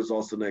get the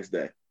results the next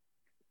day.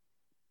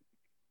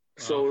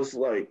 So it's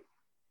like,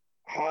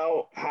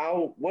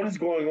 what is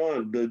going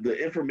on?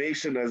 The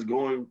information that's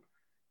going,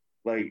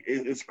 like,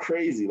 it's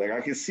crazy. Like,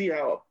 I can see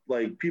how,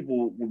 like,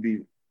 people would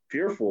be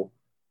fearful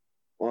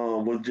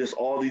with just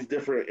all these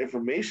different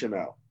information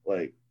out,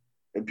 like,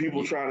 and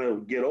people trying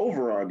to get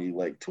over on you,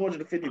 like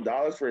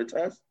 $250 for a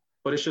test.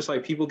 But it's just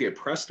like people get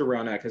pressed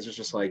around that because it's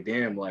just like,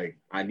 damn, like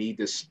I need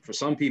this. For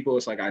some people,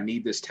 it's like I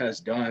need this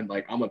test done.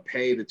 Like I'm gonna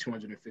pay the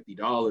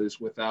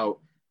 $250 without,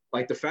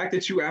 like, the fact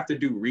that you have to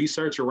do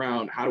research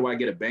around how do I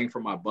get a bang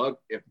for my buck?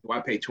 If do I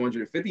pay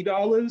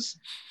 $250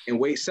 and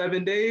wait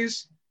 7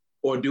 days,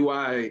 or do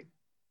I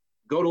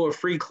go to a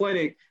free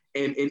clinic?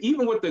 And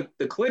even with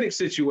the clinic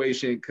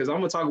situation, because I'm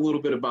gonna talk a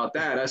little bit about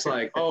that. That's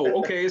like, oh,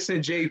 okay, it's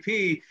in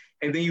JP,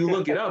 and then you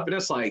look it up, and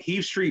it's like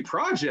Heath Street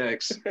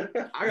Projects.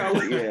 I gotta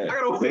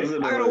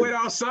wait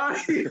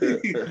outside in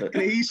the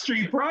Heath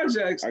Street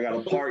Projects. You gotta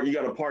park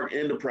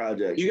in the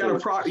project. You gotta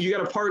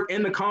park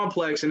in the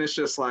complex, and it's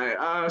just like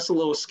it's a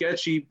little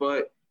sketchy,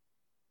 but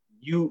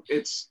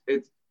it's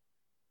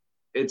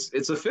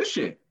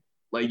efficient.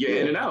 Like you're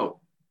in and out.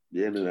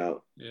 You're in and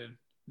out. Yeah.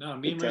 No,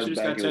 me and Mercer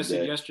just got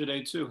tested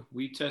yesterday too.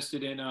 We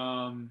tested in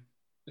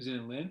was it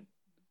in Lynn?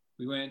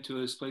 We went to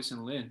this place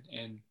in Lynn,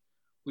 and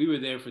we were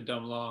there for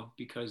dumb long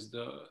because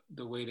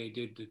the way they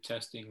did the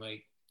testing,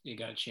 like it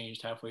got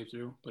changed halfway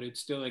through, but it's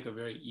still like a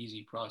very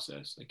easy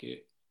process. Like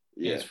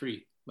it's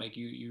free. Like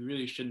you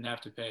really shouldn't have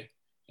to pay.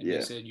 And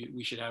they said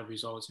we should have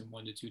results in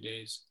 1 to 2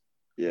 days.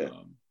 Yeah.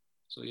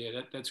 So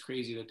yeah, that's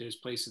crazy that there's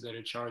places that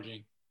are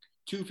charging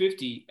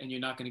 $250 and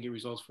you're not going to get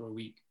results for a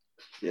week.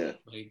 Yeah.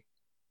 Like.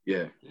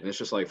 Yeah, and it's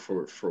just like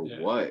for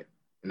what?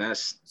 And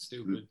that's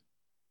stupid.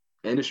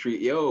 Industry,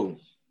 yo.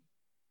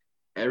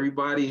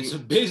 It's a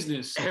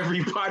business.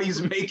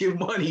 Everybody's making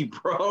money,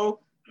 bro.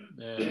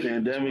 Yeah, the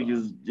pandemic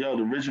is,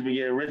 the rich are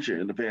getting richer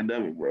in the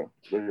pandemic, bro.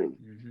 Literally.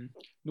 Mm-hmm.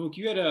 Mook,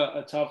 you had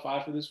a top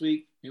 5 for this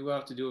week. Maybe we'll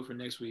have to do it for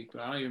next week,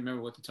 but I don't even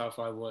remember what the top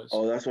 5 was.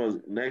 Oh, that's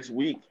what next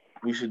week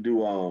we should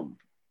do a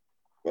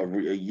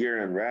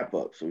year-end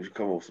wrap-up. So we should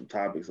come up with some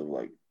topics of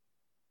like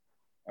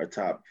our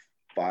top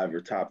 5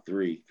 or top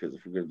 3, because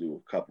if we're gonna do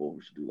a couple,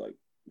 we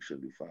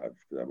shouldn't do 5 because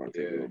that might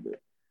take a little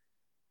bit.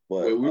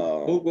 But wait,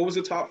 what was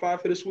the top 5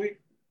 for this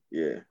week?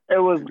 Yeah, it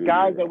was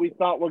guys that we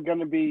thought were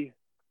gonna be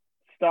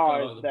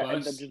stars that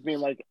end up just being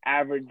like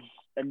average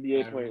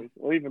NBA players,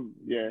 or even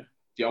Do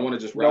y'all want to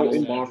just rattle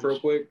them off real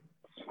quick?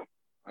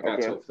 I got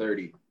till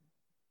 30.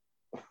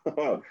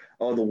 Oh,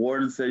 the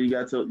warden said you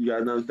got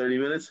another 30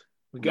 minutes.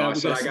 I got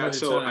till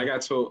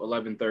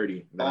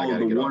 11:30.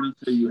 The warden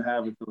said you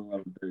have until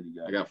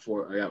 11:30. I got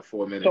 4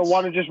 minutes. So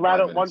want to just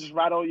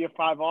rattle your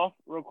 5 off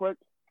real quick?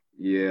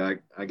 Yeah,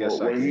 I guess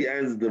when he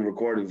ends, the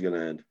recording's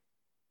gonna end.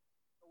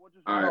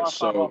 All right,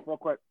 so real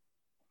quick.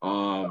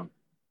 I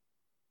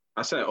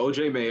said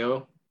OJ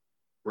Mayo,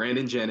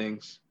 Brandon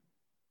Jennings.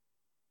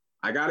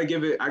 I gotta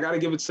give it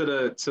to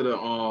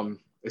the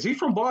is he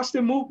from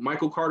Boston, Mook?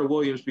 Michael Carter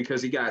Williams,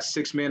 because he got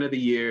 6th man of the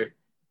year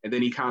and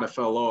then he kind of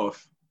fell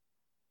off.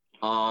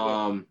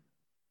 And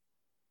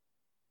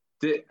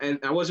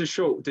I wasn't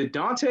sure. Did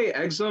Dante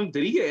Exum,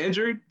 did he get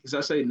injured? Because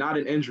I say not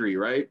an injury,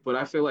 right? But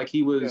I feel like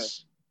he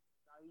was.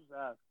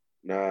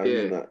 Nah,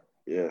 he's not.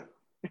 Yeah.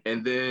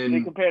 And then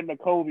they compared to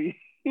Kobe.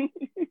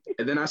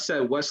 And then I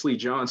said Wesley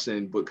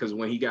Johnson because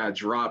when he got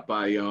dropped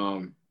by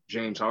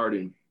James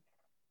Harden,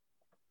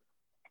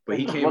 but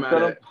he came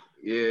out of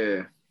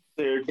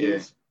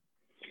Syracuse.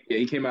 Yeah,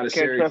 he came out of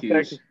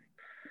Syracuse.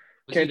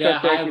 Was he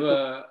that high of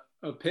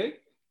a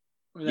pick?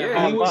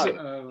 Yeah,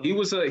 he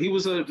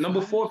was a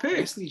number 4 pick.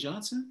 Wesley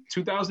Johnson,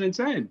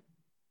 2010,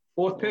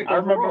 4th pick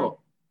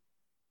overall.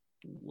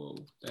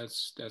 Whoa,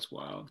 that's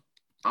wild.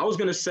 I was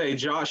gonna say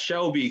Josh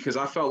Shelby because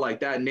I felt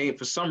like that name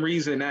for some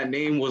reason that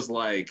name was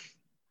like,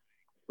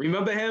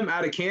 remember him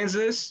out of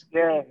Kansas?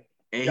 Yeah,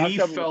 and Josh he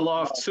Shelby fell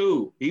off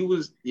too. He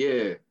was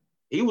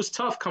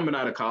tough coming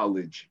out of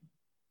college.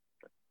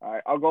 All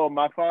right, I'll go with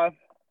my 5.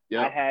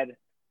 Yeah, I had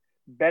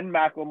Ben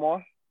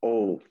McLemore.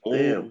 Oh,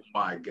 damn. Oh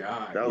my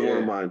God, that was one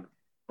of mine.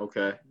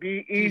 Okay.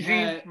 Be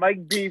easy,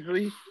 Mike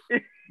Beasley.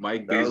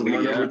 Mike Beasley, that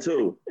was my number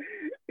 2.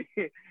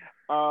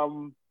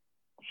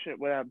 Shit,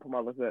 what happened? Put my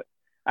list at.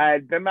 I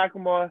had Ben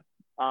McLemore,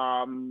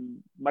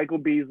 Michael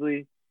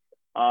Beasley.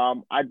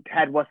 I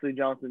had Wesley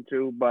Johnson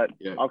too, but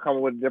I'll come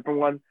up with a different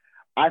one.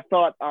 I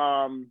thought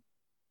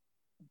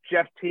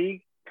Jeff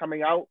Teague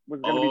coming out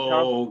was going to be tough.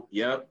 Oh,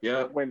 yep. He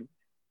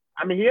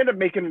ended up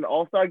making an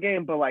All-Star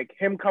game, but like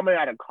him coming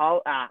out of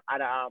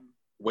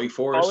Wake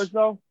Forest, college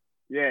though,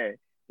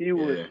 he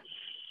was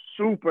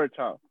super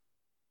tough.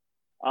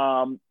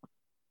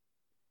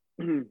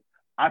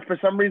 For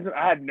some reason,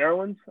 I had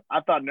Nerlens.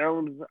 I thought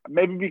Nerlens,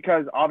 maybe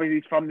because obviously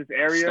he's from this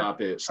area.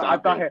 Stop it.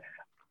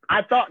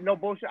 I thought, no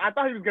bullshit. I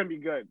thought he was going to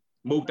be good.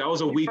 Mook, that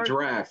was a weak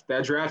draft.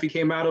 That draft he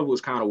came out of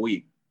was kind of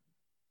weak.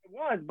 It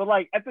was, but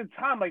like at the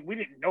time, like we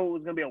didn't know it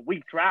was going to be a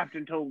weak draft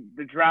until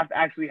the draft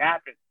actually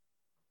happened.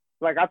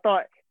 Like I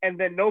thought, and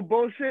then no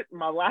bullshit,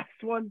 my last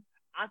one,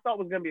 I thought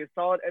was going to be a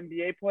solid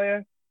NBA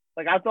player.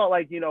 Like I thought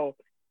like,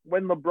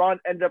 when LeBron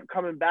ended up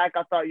coming back,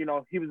 I thought,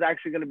 he was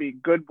actually going to be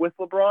good with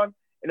LeBron.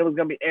 And it was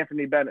going to be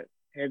Anthony Bennett.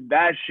 And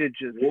that shit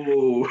just...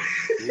 Whoa.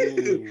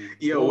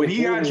 Yo, when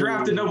he got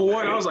drafted number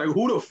 1, I was like,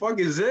 who the fuck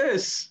is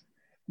this?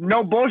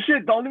 No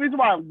bullshit. The only reason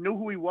why I knew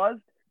who he was,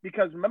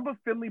 because remember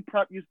Finley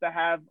Prep used to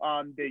have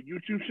their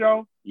YouTube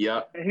show?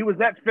 Yeah. And he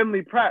was at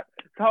Finley Prep.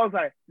 So I was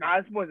like,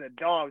 nah, this boy's a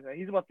dog.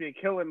 He's about to be a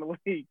killer in the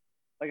league.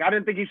 Like, I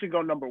didn't think he should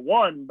go number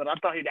 1, but I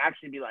thought he'd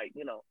actually be like,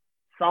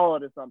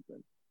 solid or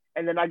something.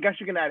 And then I guess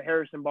you can add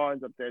Harrison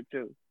Barnes up there,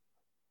 too.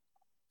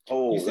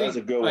 Oh, that's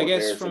a good one,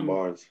 Harrison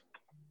Barnes.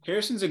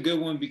 Harrison's a good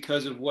one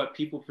because of what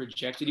people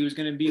projected he was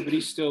going to be, but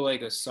he's still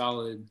like a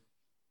solid.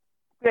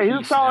 Yeah,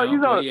 he's solid.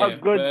 He's a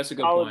good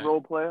solid role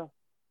player.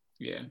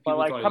 Yeah, but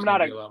like coming out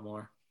of a lot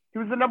more. He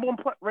was the number 1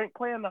 ranked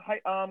player in the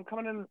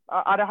coming in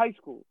out of high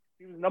school.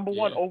 He was number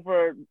 1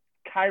 over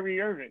Kyrie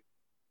Irving.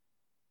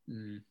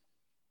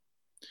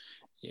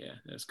 Yeah,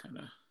 that's kind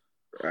of.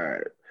 All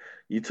right,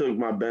 you took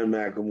my Ben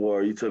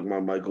McLemore. You took my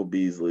Michael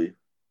Beasley.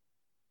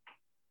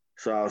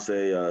 So I'll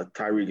say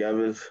Tyreek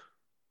Evans.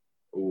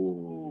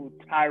 Ooh,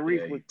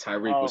 Tyreek was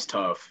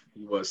tough.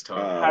 He was tough.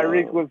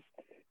 Tyreek was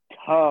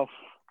tough.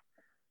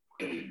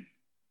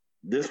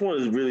 This one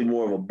is really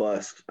more of a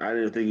bust. I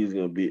didn't think he was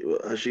going to beat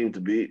Hasheem to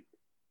beat.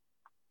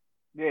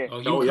 Yeah.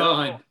 Oh,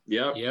 UConn.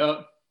 Yep.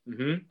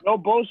 Mm-hmm. No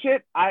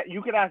bullshit.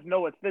 You could ask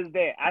Noah to this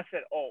day. I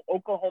said,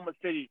 Oklahoma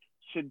City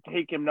should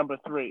take him number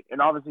 3.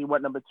 And obviously he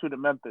went number 2 to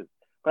Memphis.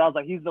 But I was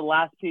like, he's the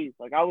last piece.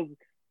 Like, I was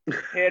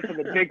prepared for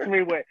the big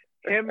 3 with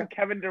him,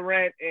 Kevin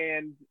Durant,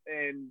 and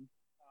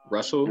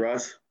Russell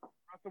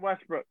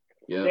Westbrook.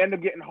 Yeah. They ended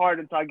up getting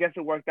Harden, so I guess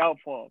it worked out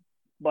for him.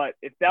 But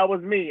if that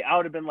was me, I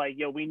would have been like,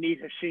 yo, we need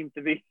Hasheem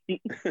to be.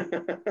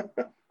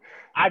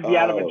 I'd be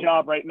out of a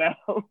job right now.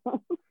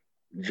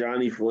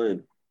 Johnny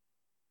Flynn.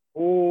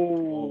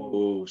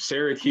 Oh,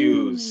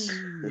 Syracuse.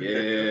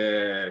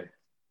 Yeah.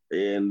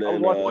 And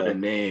then what a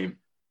name.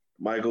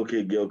 Michael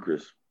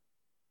Kidd-Gilchrist.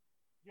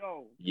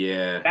 Yo.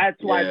 Yeah.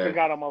 That's why I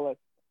forgot on my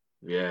list.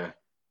 Yeah.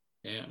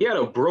 He had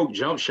a broke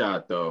jump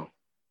shot though.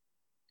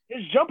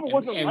 His jumper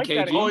wasn't like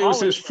that. It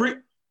was his free.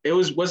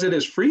 Was it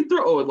his free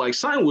throw or like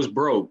sign was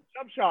broke?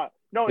 Jump shot.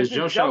 No, his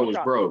jump shot was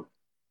broke.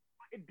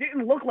 It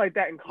didn't look like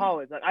that in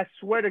college. Like I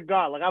swear to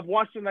God, like I've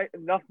watched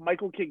enough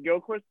Michael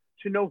Kidd-Gilchrist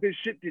to know his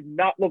shit did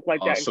not look like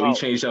that. So he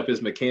changed up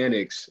his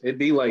mechanics. It'd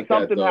be like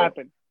something that.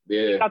 Happened.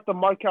 Yeah. He got the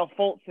Markel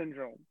Fultz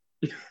syndrome.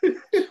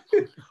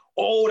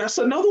 Oh, that's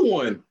another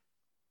one.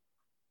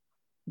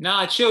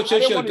 Nah, chill.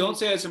 Don't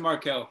say it's a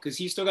Markel because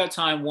he's still got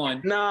time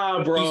 1.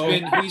 Nah, bro.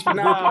 He's been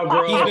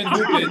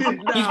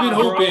hooping. He's been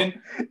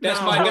hooping. That's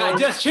my guy.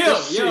 Just chill,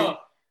 yo.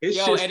 It's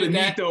just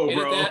finito,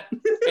 bro.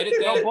 Edit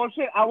that. No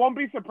bullshit. I won't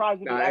be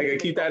surprised. I can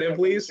keep that in,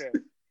 please.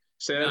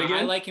 Say that again.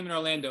 I like him in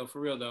Orlando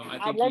for real though.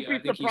 I won't be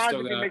surprised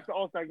if he makes the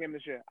All-Star game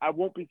this year. I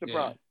won't be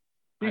surprised.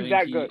 He's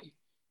that good.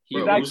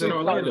 He's that good.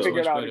 Orlando figure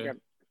it out again.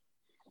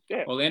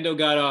 Yeah. Orlando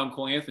got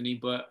Cole Anthony,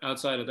 but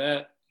outside of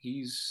that,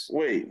 he's.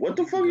 Wait, what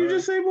the fuck you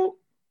just say, Mook?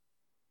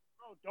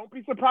 Bro, don't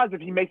be surprised if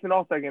he makes an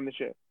All-Star game this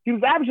year. He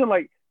was averaging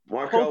like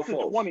Markelle close to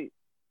Fultz. 20.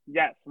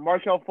 Yes,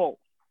 Markelle Fultz.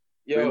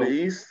 Yo, in the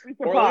East?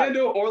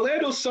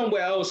 Orlando's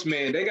somewhere else,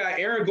 man. They got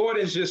Aaron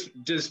Gordon's just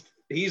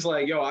he's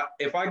like, yo,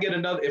 if I get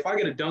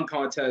a dunk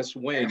contest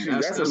win, actually,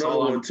 that's another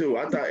one too.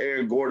 I thought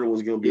Aaron Gordon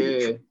was gonna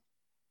be. I thought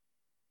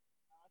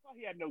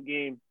he had no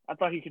game. I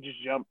thought he could just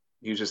jump.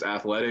 He was just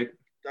athletic. I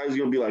thought he was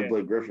gonna be like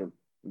Blake Griffin.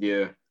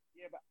 Yeah.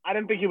 Yeah, but I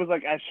didn't think he was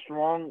like as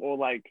strong or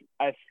like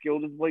as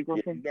skilled as Blake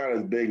Griffin. Yeah, he's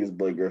not as big as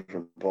Blake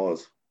Griffin.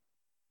 Pause.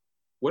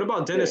 What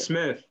about Dennis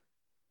Smith?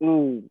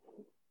 Ooh.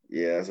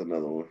 Yeah, that's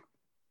another one.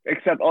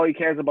 Except all he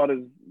cares about is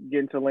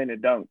getting to lane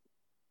and dunk.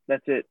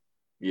 That's it.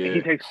 Yeah. And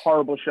he takes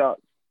horrible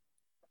shots.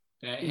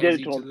 He did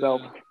it to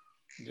himself.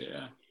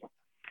 Yeah.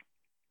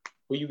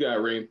 Who you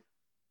got, Reem?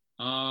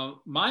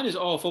 Mine is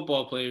all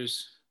football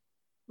players.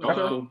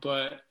 Okay.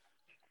 But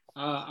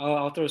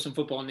I'll throw some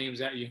football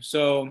names at you.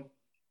 So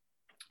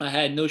I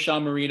had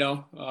Noshawn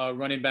Marino,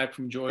 running back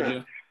from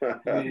Georgia.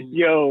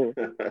 Yo.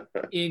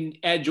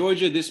 At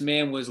Georgia, this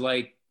man was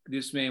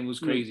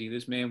crazy.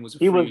 This man was a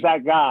freak. He was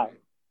that guy.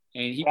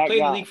 And he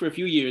played the league for a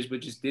few years,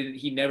 but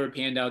he never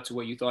panned out to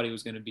what you thought he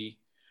was going to be.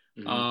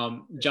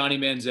 Mm-hmm. Johnny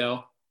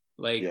Manziel.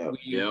 Watching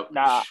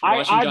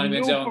Johnny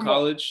Manziel in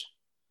college.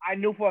 I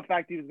knew for a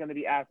fact he was going to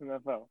be ass in the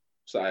NFL.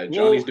 Sorry,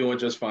 Johnny's doing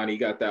just fine. He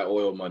got that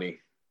oil money.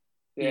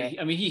 Yeah.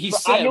 I mean,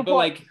 he's set, but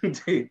like...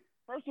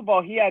 First of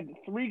all, he had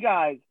 3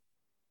 guys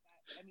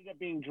that ended up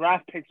being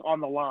draft picks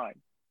on the line.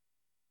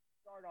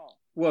 Start off.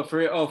 What,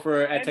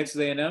 at Texas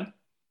A&M?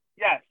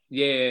 Yes.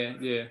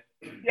 Yeah.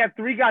 He had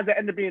 3 guys that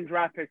ended up being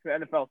draft picks in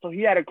the NFL. So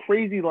he had a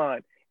crazy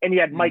line. And he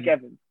had Mike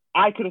Evans.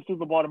 I could have threw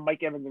the ball to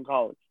Mike Evans in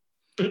college.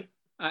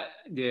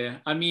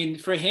 I mean,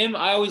 for him,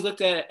 I always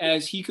looked at it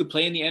as he could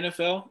play in the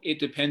NFL. It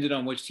depended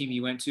on which team he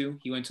went to.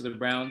 He went to the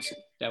Browns.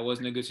 That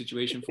wasn't a good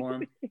situation for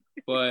him.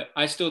 But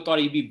I still thought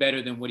he'd be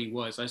better than what he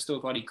was. I still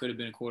thought he could have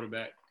been a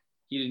quarterback.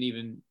 He didn't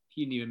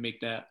even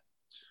make that.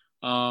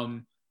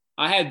 I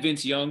had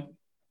Vince Young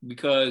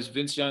because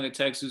Vince Young at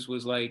Texas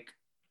was like,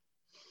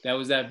 that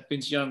was that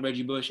Vince Young,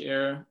 Reggie Bush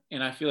era.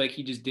 And I feel like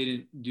he just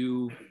didn't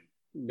do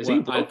what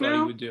I thought he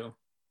would do.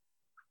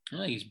 I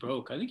think he's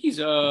broke. I think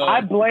he's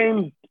I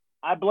blame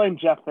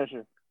Jeff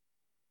Fisher.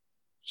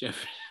 Jeff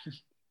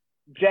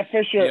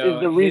Fisher is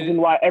the reason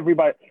why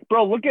everybody.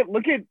 Bro, look at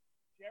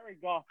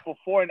Jared Goff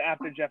before and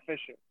after Jeff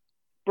Fisher.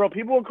 Bro,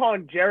 people were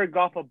calling Jared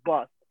Goff a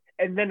bust,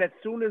 and then as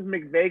soon as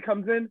McVay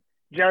comes in,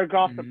 Jared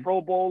Goff's a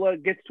Pro Bowler,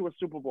 gets to a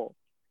Super Bowl.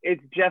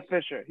 It's Jeff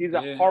Fisher. He's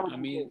a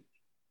horrible.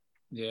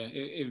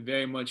 It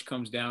very much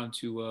comes down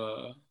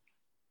to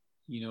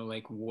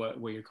like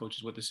where your coach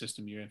is, what the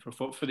system you're in.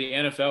 For the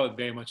NFL, it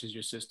very much is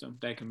your system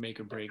that can make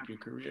or break your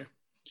career.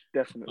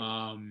 Definitely.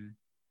 And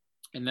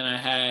then I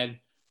had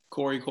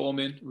Corey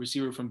Coleman,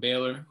 receiver from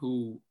Baylor,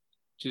 who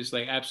just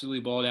like absolutely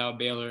balled out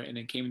Baylor and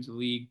then came into the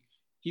league.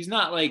 He's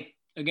not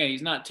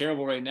he's not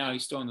terrible right now.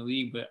 He's still in the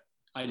league, but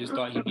I just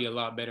thought he'd be a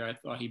lot better. I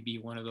thought he'd be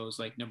one of those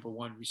like number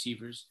 1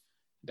 receivers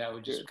that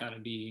would just kind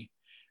of be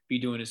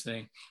doing his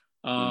thing.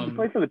 He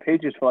played for the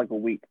Patriots for like a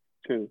week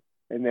too.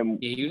 And then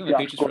he was on the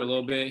Patriots for a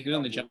little bit. He was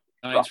on the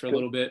Giants for a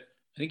little bit.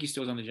 I think he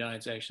still was on the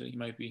Giants, actually. He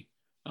might be.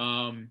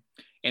 And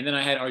then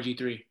I had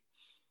RG3.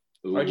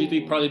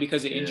 RG3 probably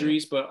because of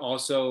injuries, but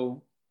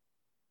also,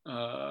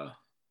 just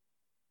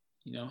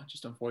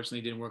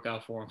unfortunately didn't work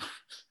out for him.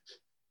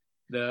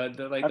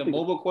 The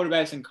mobile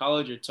quarterbacks in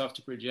college are tough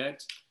to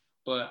project,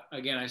 but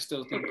again, I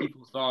still think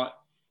people thought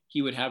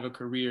he would have a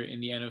career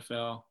in the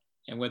NFL,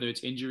 and whether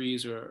it's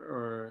injuries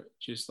or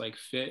just like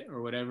fit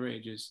or whatever,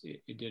 it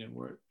didn't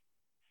work.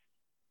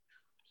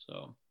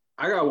 So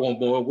I got one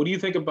more. What do you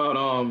think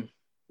about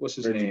what's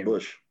his name?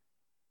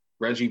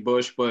 Reggie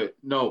Bush, but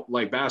no,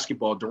 like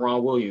basketball,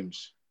 Deron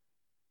Williams.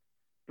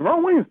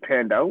 Deron Williams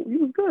panned out. He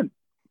was good.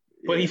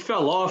 But he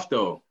fell off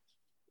though.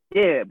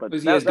 Yeah, but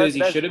was he as good as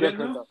he should have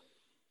been though?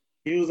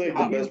 He was like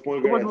the best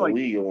point guard in the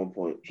league at one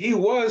point. He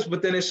was,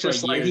 but then it's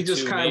just like he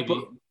just kind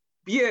of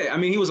I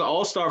mean, he was an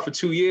all-star for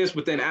 2 years,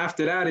 but then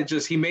after that,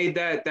 he made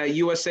that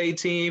USA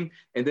team,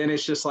 and then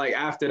it's just like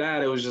after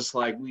that, it was just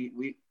like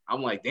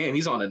I'm like, damn,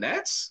 he's on the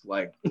Nets?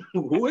 Like,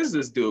 who is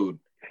this dude?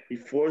 He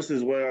forced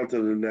his way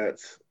onto the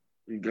Nets.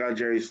 He got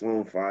Jerry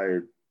Sloan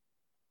fired.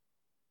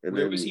 And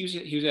where was he?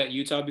 He was at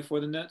Utah before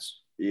the Nets?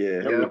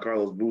 Yeah, him and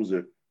Carlos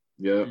Boozer.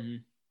 Yeah. Mm-hmm.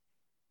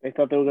 They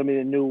thought they were going to be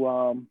the new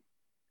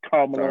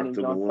Karl Malone and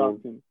John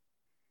Stockton.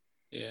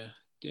 Yeah.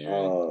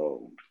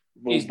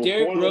 Is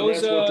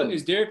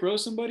Derrick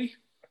Rose somebody?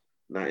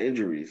 Not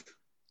injuries.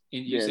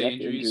 You say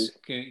injuries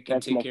can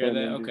take care of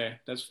that? Injuries. Okay,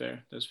 that's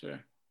fair.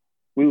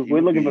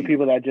 We're looking for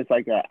people that just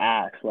like an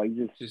ass, like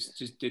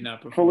just did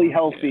not perform. Fully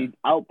healthy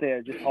out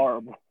there, just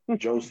horrible.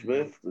 Joe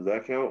Smith, does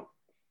that count?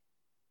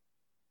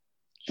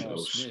 Joe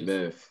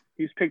Smith.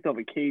 He was picked up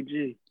at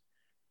KG.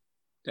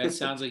 That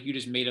sounds like you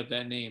just made up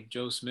that name,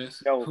 Joe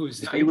Smith. Yo, Who is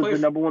that? he was the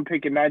number 1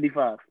 pick in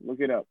 '95. Look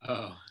it up.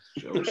 Oh,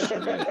 Joe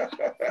Smith.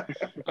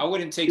 I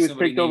wouldn't take He was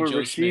somebody picked over named Joe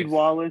Rasheed Smith.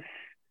 Wallace,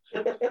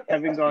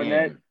 Kevin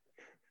Garnett.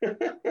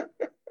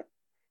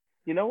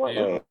 You know what?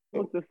 Yeah.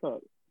 Look this up.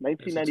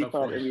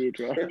 1995 NBA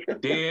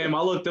draft. Damn,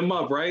 I looked him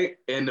up, right?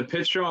 And the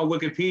picture on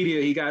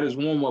Wikipedia, he got his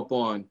warm-up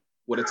on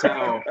with a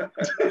towel.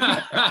 That's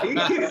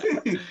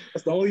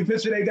the only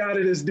picture they got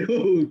of this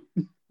dude.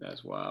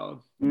 That's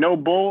wild. No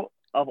bull.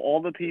 Of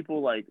all the people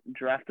like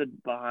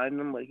drafted behind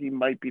him, like he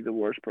might be the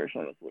worst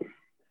person on this list.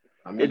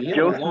 I mean, he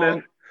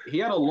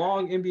had a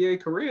long NBA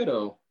career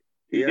though.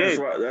 Yeah,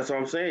 that's what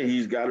I'm saying.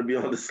 He's got to be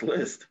on this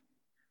list.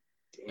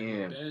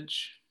 Damn.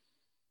 Bench.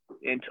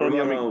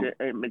 Antonio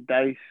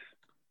McDyess.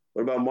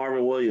 What about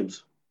Marvin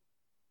Williams?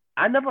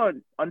 I never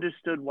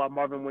understood why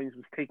Marvin Williams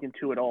was taken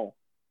 2 at all.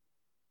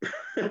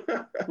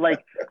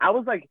 Like I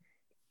was like,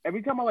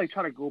 every time I like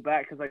try to go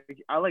back because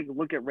I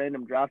look at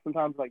random drafts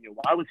sometimes like, yo,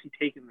 why was he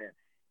taken there?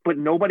 But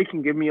nobody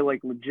can give me a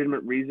like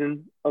legitimate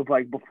reason of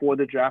like before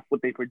the draft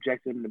what they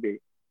projected him to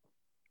be.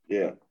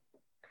 Yeah.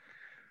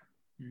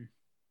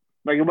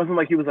 Like it wasn't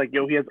like he was like,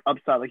 yo, he has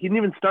upside. Like he didn't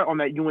even start on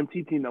that UNC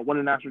team that won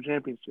a national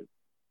championship.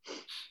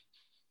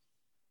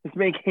 This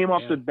man came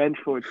off the bench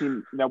for a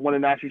team that won a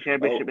national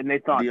championship, and they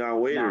thought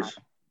Deion Waiters.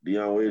 Nah.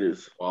 Deion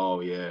Waiters.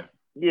 Oh yeah.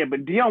 Yeah,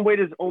 but Deion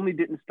Waiters only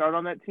didn't start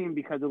on that team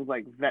because it was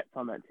like vets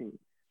on that team.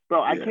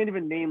 Bro, I can't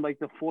even name like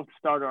the 4th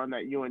starter on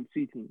that UNC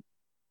team.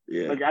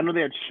 Yeah. Like I know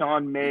they had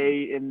Sean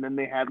May, and then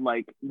they had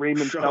like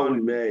Raymond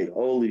Sean May.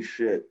 Holy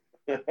shit.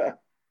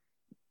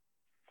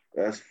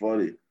 That's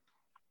funny.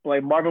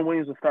 Like Marvin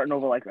Williams was starting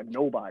over like a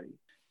nobody.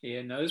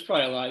 Yeah, no, there's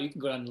probably a lot. You can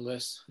go down the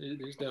list.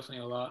 There's definitely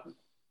a lot.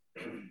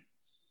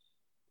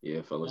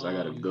 Yeah, fellas, I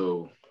gotta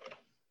go.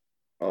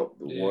 Oh,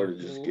 the water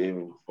just gave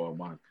him. Oh,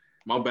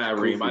 my bad,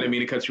 Reem. I didn't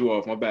mean to cut you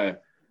off. My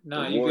bad.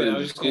 Nah, you good. I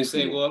was just gonna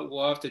say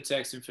we'll have to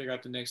text and figure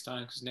out the next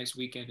time because next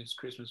weekend is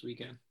Christmas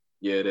weekend.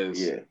 Yeah, it is.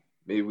 Yeah.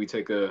 Maybe we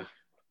take a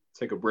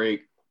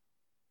break.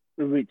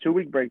 It'll be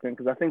 2-week break then,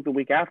 because I think the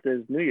week after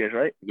is New Year's,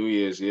 right? New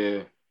Year's,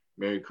 yeah.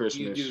 Merry Christmas.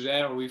 You can do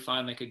that, or we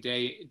find like a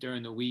day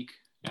during the week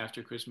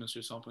after Christmas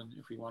or something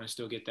if we want to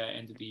still get that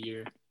end of the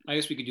year. I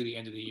guess we could do the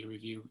end of the year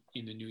review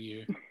in the new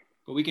year,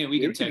 but we can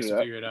text and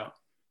figure it out.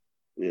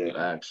 Yeah.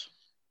 Facts.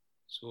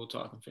 So we'll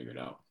talk and figure it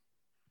out.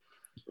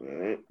 All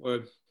right.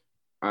 Word.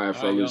 All right,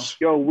 fellas.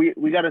 Yo,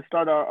 we got to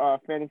start our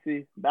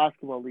fantasy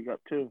basketball league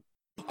up too.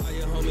 All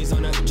your homies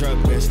on that drug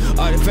list.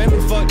 All the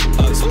family fucked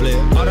up split.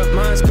 All the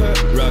minds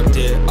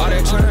corrupted. All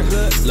that trying to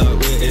good luck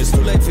with. It's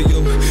too late for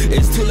you.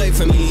 It's too late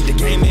for me. The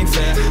game ain't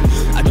fair.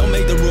 I don't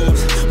make the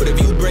rules. But if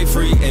you break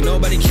free, ain't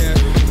nobody care.